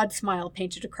 A broad smile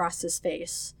painted across his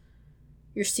face.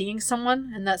 You're seeing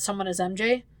someone, and that someone is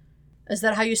MJ? Is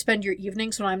that how you spend your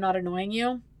evenings when I'm not annoying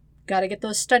you? Gotta get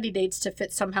those study dates to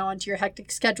fit somehow into your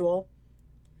hectic schedule.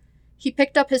 He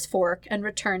picked up his fork and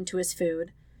returned to his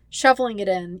food, shoveling it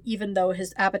in even though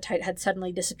his appetite had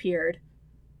suddenly disappeared.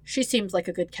 She seemed like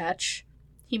a good catch,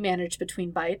 he managed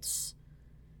between bites.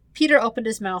 Peter opened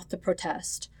his mouth to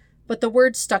protest, but the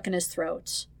words stuck in his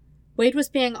throat. Wade was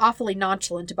being awfully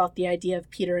nonchalant about the idea of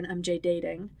Peter and MJ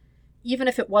dating, even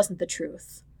if it wasn't the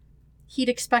truth. He'd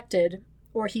expected,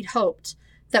 or he'd hoped,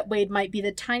 that Wade might be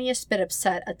the tiniest bit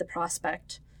upset at the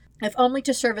prospect, if only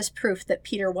to serve as proof that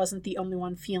Peter wasn't the only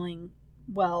one feeling,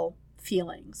 well,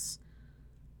 feelings.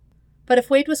 But if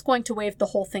Wade was going to wave the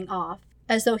whole thing off,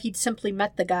 as though he'd simply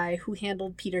met the guy who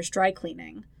handled Peter's dry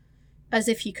cleaning, as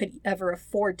if he could ever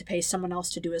afford to pay someone else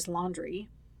to do his laundry,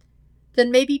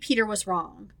 then maybe Peter was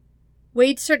wrong.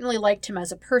 Wade certainly liked him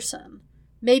as a person,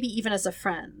 maybe even as a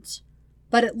friend,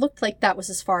 but it looked like that was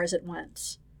as far as it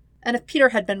went. And if Peter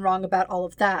had been wrong about all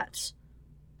of that,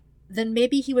 then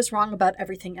maybe he was wrong about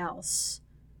everything else.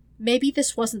 Maybe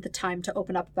this wasn't the time to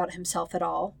open up about himself at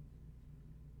all.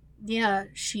 Yeah,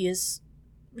 she's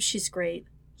great,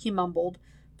 he mumbled,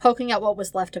 poking at what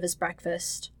was left of his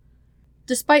breakfast.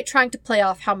 Despite trying to play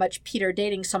off how much Peter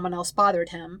dating someone else bothered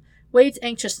him, Wade's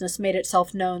anxiousness made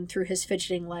itself known through his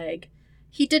fidgeting leg.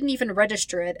 He didn't even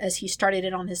register it as he started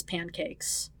in on his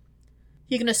pancakes.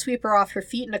 You gonna sweep her off her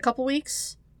feet in a couple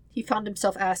weeks? He found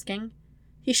himself asking.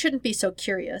 He shouldn't be so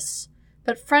curious,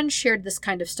 but friends shared this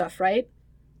kind of stuff, right?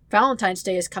 Valentine's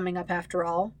Day is coming up after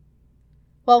all.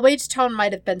 While Wade's tone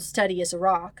might have been steady as a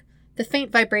rock, the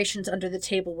faint vibrations under the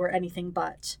table were anything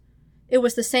but. It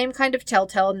was the same kind of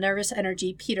telltale nervous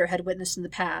energy Peter had witnessed in the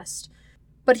past,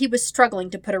 but he was struggling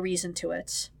to put a reason to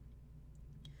it.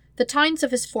 The tines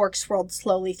of his fork swirled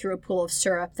slowly through a pool of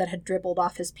syrup that had dribbled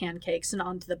off his pancakes and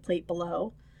onto the plate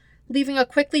below, leaving a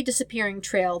quickly disappearing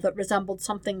trail that resembled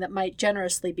something that might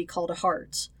generously be called a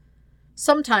heart.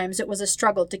 Sometimes it was a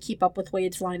struggle to keep up with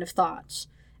Wade's line of thought,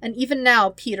 and even now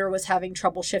Peter was having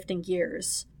trouble shifting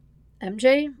gears.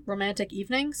 MJ? Romantic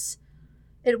evenings?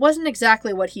 It wasn't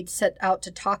exactly what he'd set out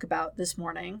to talk about this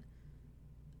morning.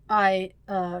 I,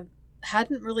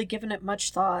 hadn't really given it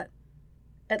much thought.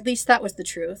 At least that was the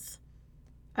truth.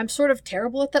 I'm sort of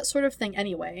terrible at that sort of thing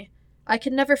anyway. I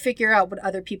can never figure out what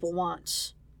other people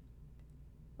want.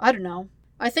 I don't know.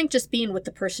 I think just being with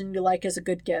the person you like is a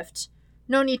good gift.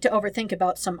 No need to overthink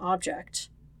about some object,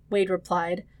 Wade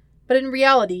replied, but in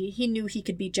reality he knew he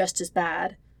could be just as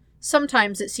bad.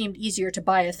 Sometimes it seemed easier to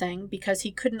buy a thing because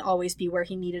he couldn't always be where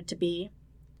he needed to be.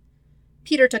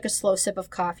 Peter took a slow sip of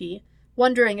coffee,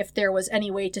 wondering if there was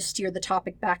any way to steer the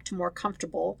topic back to more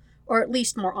comfortable, or at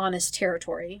least more honest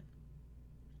territory.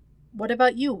 What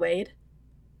about you, Wade?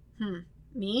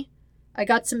 Me? I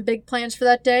got some big plans for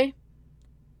that day?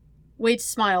 Wade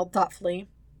smiled thoughtfully.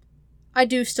 I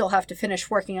do still have to finish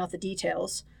working out the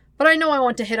details, but I know I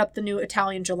want to hit up the new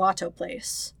Italian gelato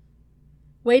place.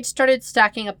 Wade started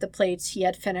stacking up the plates he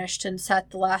had finished and set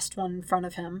the last one in front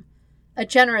of him, a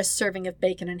generous serving of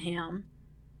bacon and ham.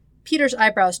 Peter's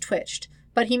eyebrows twitched,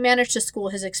 but he managed to school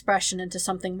his expression into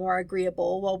something more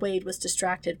agreeable while Wade was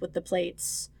distracted with the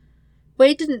plates.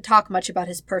 Wade didn't talk much about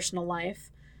his personal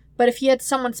life, but if he had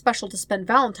someone special to spend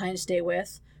Valentine's Day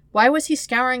with, why was he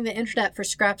scouring the internet for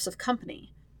scraps of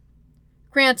company?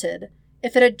 Granted,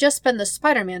 if it had just been the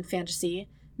Spider-Man fantasy,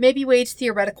 maybe Wade's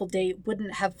theoretical date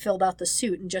wouldn't have filled out the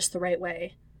suit in just the right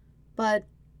way. But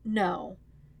no.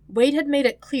 Wade had made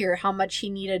it clear how much he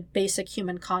needed basic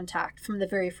human contact from the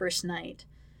very first night.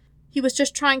 He was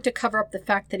just trying to cover up the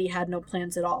fact that he had no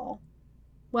plans at all.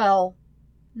 Well,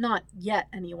 not yet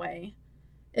anyway.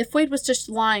 If Wade was just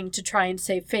lying to try and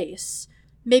save face,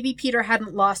 maybe Peter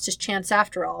hadn't lost his chance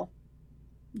after all.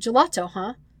 Gelato,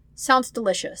 huh? Sounds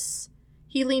delicious.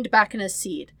 He leaned back in his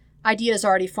seat, ideas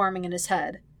already forming in his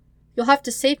head. You'll have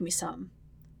to save me some.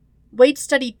 Wade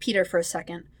studied Peter for a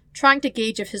second, trying to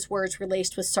gauge if his words were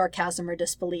laced with sarcasm or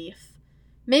disbelief.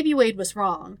 Maybe Wade was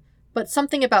wrong, but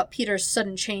something about Peter's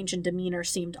sudden change in demeanor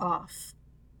seemed off.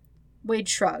 Wade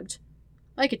shrugged.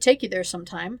 I could take you there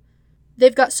sometime.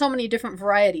 They've got so many different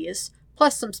varieties,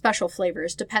 plus some special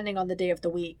flavors depending on the day of the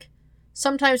week.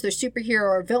 Sometimes they're superhero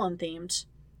or villain themed.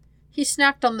 He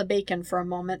snacked on the bacon for a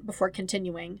moment before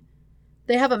continuing.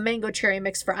 They have a mango cherry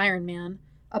mix for Iron Man,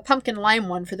 a pumpkin lime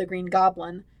one for the Green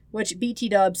Goblin, which BT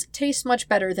dubs taste much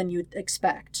better than you'd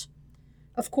expect.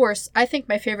 Of course, I think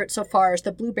my favorite so far is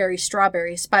the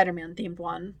blueberry-strawberry Spider-Man themed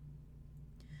one.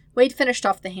 Wade finished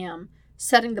off the ham,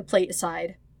 setting the plate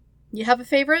aside. You have a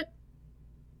favorite?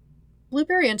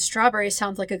 Blueberry and strawberry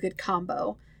sounds like a good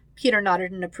combo. Peter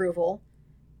nodded in approval.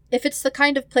 If it's the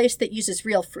kind of place that uses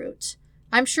real fruit,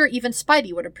 I'm sure even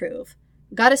Spidey would approve.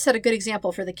 Gotta set a good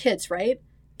example for the kids, right?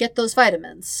 Get those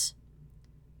vitamins.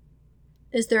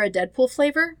 Is there a Deadpool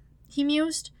flavor? He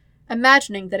mused,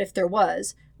 imagining that if there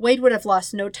was, Wade would have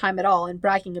lost no time at all in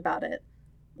bragging about it.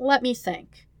 Let me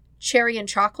think. Cherry and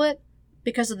chocolate?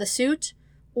 Because of the suit?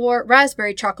 Or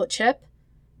raspberry chocolate chip?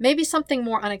 Maybe something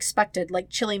more unexpected like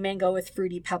chili mango with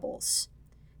fruity pebbles.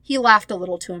 He laughed a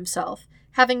little to himself,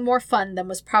 having more fun than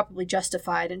was probably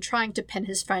justified in trying to pin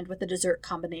his friend with a dessert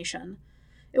combination.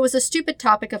 It was a stupid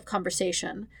topic of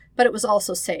conversation, but it was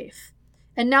also safe.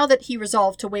 And now that he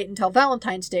resolved to wait until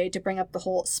Valentine's Day to bring up the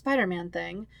whole Spider-Man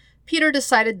thing, Peter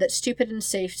decided that stupid and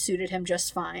safe suited him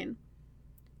just fine.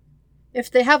 If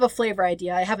they have a flavor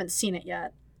idea, I haven't seen it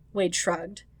yet, Wade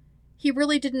shrugged. He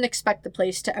really didn't expect the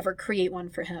place to ever create one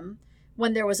for him,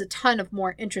 when there was a ton of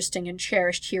more interesting and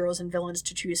cherished heroes and villains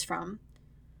to choose from.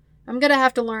 I'm gonna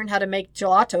have to learn how to make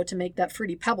gelato to make that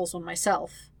Fruity Pebbles one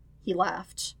myself. He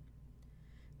laughed.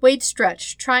 Wade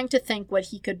stretched, trying to think what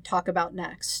he could talk about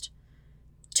next.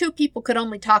 Two people could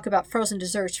only talk about frozen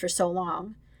desserts for so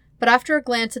long, but after a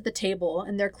glance at the table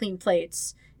and their clean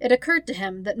plates, it occurred to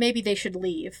him that maybe they should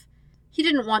leave. He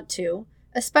didn't want to,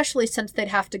 especially since they'd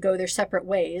have to go their separate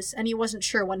ways, and he wasn't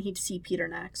sure when he'd see Peter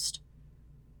next.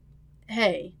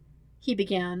 Hey, he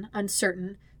began,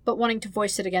 uncertain, but wanting to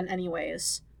voice it again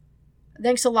anyways.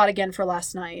 Thanks a lot again for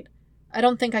last night. I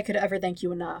don't think I could ever thank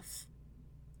you enough.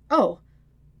 Oh.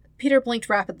 Peter blinked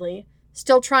rapidly,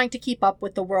 still trying to keep up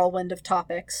with the whirlwind of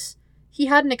topics. He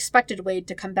hadn't expected Wade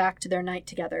to come back to their night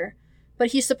together,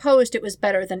 but he supposed it was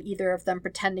better than either of them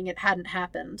pretending it hadn't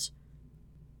happened.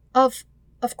 Of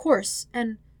course,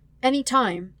 and any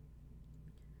time.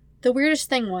 The weirdest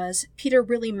thing was, Peter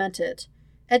really meant it.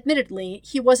 Admittedly,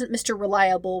 he wasn't Mr.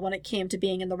 Reliable when it came to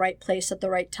being in the right place at the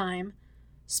right time.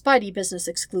 Spidey business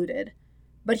excluded.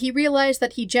 But he realized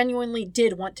that he genuinely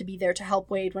did want to be there to help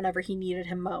Wade whenever he needed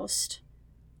him most.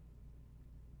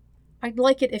 I'd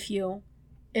like it if you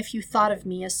thought of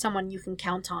me as someone you can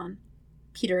count on,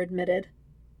 Peter admitted.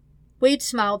 Wade's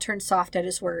smile turned soft at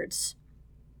his words.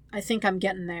 I think I'm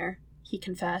getting there, he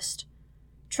confessed.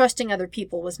 Trusting other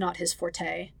people was not his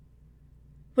forte.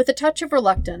 With a touch of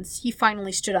reluctance, he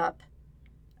finally stood up.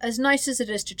 As nice as it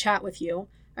is to chat with you,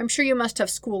 I'm sure you must have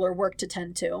school or work to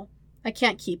tend to. I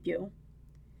can't keep you."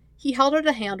 He held out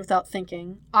a hand without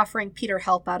thinking, offering Peter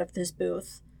help out of his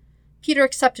booth. Peter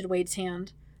accepted Wade's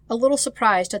hand, a little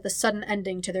surprised at the sudden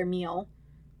ending to their meal.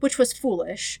 Which was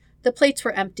foolish. The plates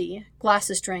were empty,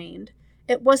 glasses drained.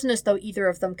 It wasn't as though either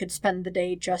of them could spend the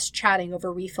day just chatting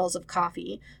over refills of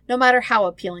coffee, no matter how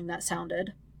appealing that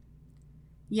sounded.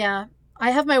 "Yeah, I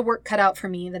have my work cut out for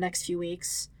me the next few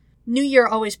weeks. New Year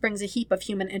always brings a heap of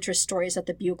human interest stories at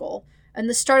the Bugle, and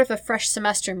the start of a fresh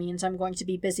semester means I'm going to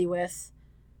be busy with..."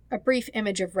 A brief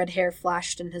image of red hair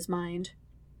flashed in his mind.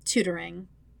 Tutoring.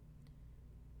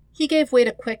 He gave Wade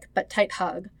a quick but tight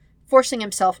hug, forcing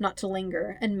himself not to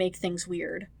linger and make things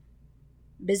weird.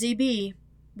 "Busy bee."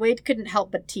 Wade couldn't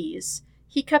help but tease.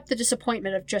 He kept the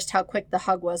disappointment of just how quick the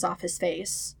hug was off his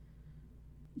face.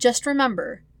 "Just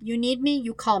remember, you need me,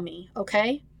 you call me,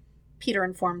 okay?" Peter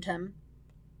informed him.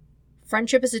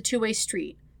 "Friendship is a two-way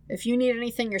street. If you need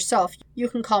anything yourself, you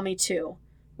can call me too,"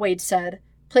 Wade said,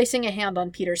 placing a hand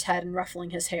on Peter's head and ruffling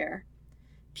his hair.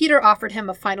 Peter offered him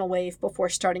a final wave before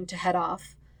starting to head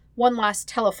off, one last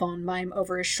telephone mime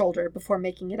over his shoulder before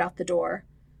making it out the door.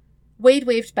 Wade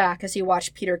waved back as he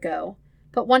watched Peter go,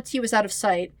 but once he was out of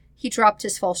sight, he dropped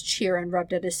his false cheer and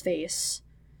rubbed at his face.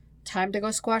 Time to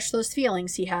go squash those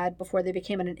feelings he had before they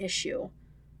became an issue.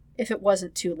 If it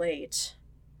wasn't too late.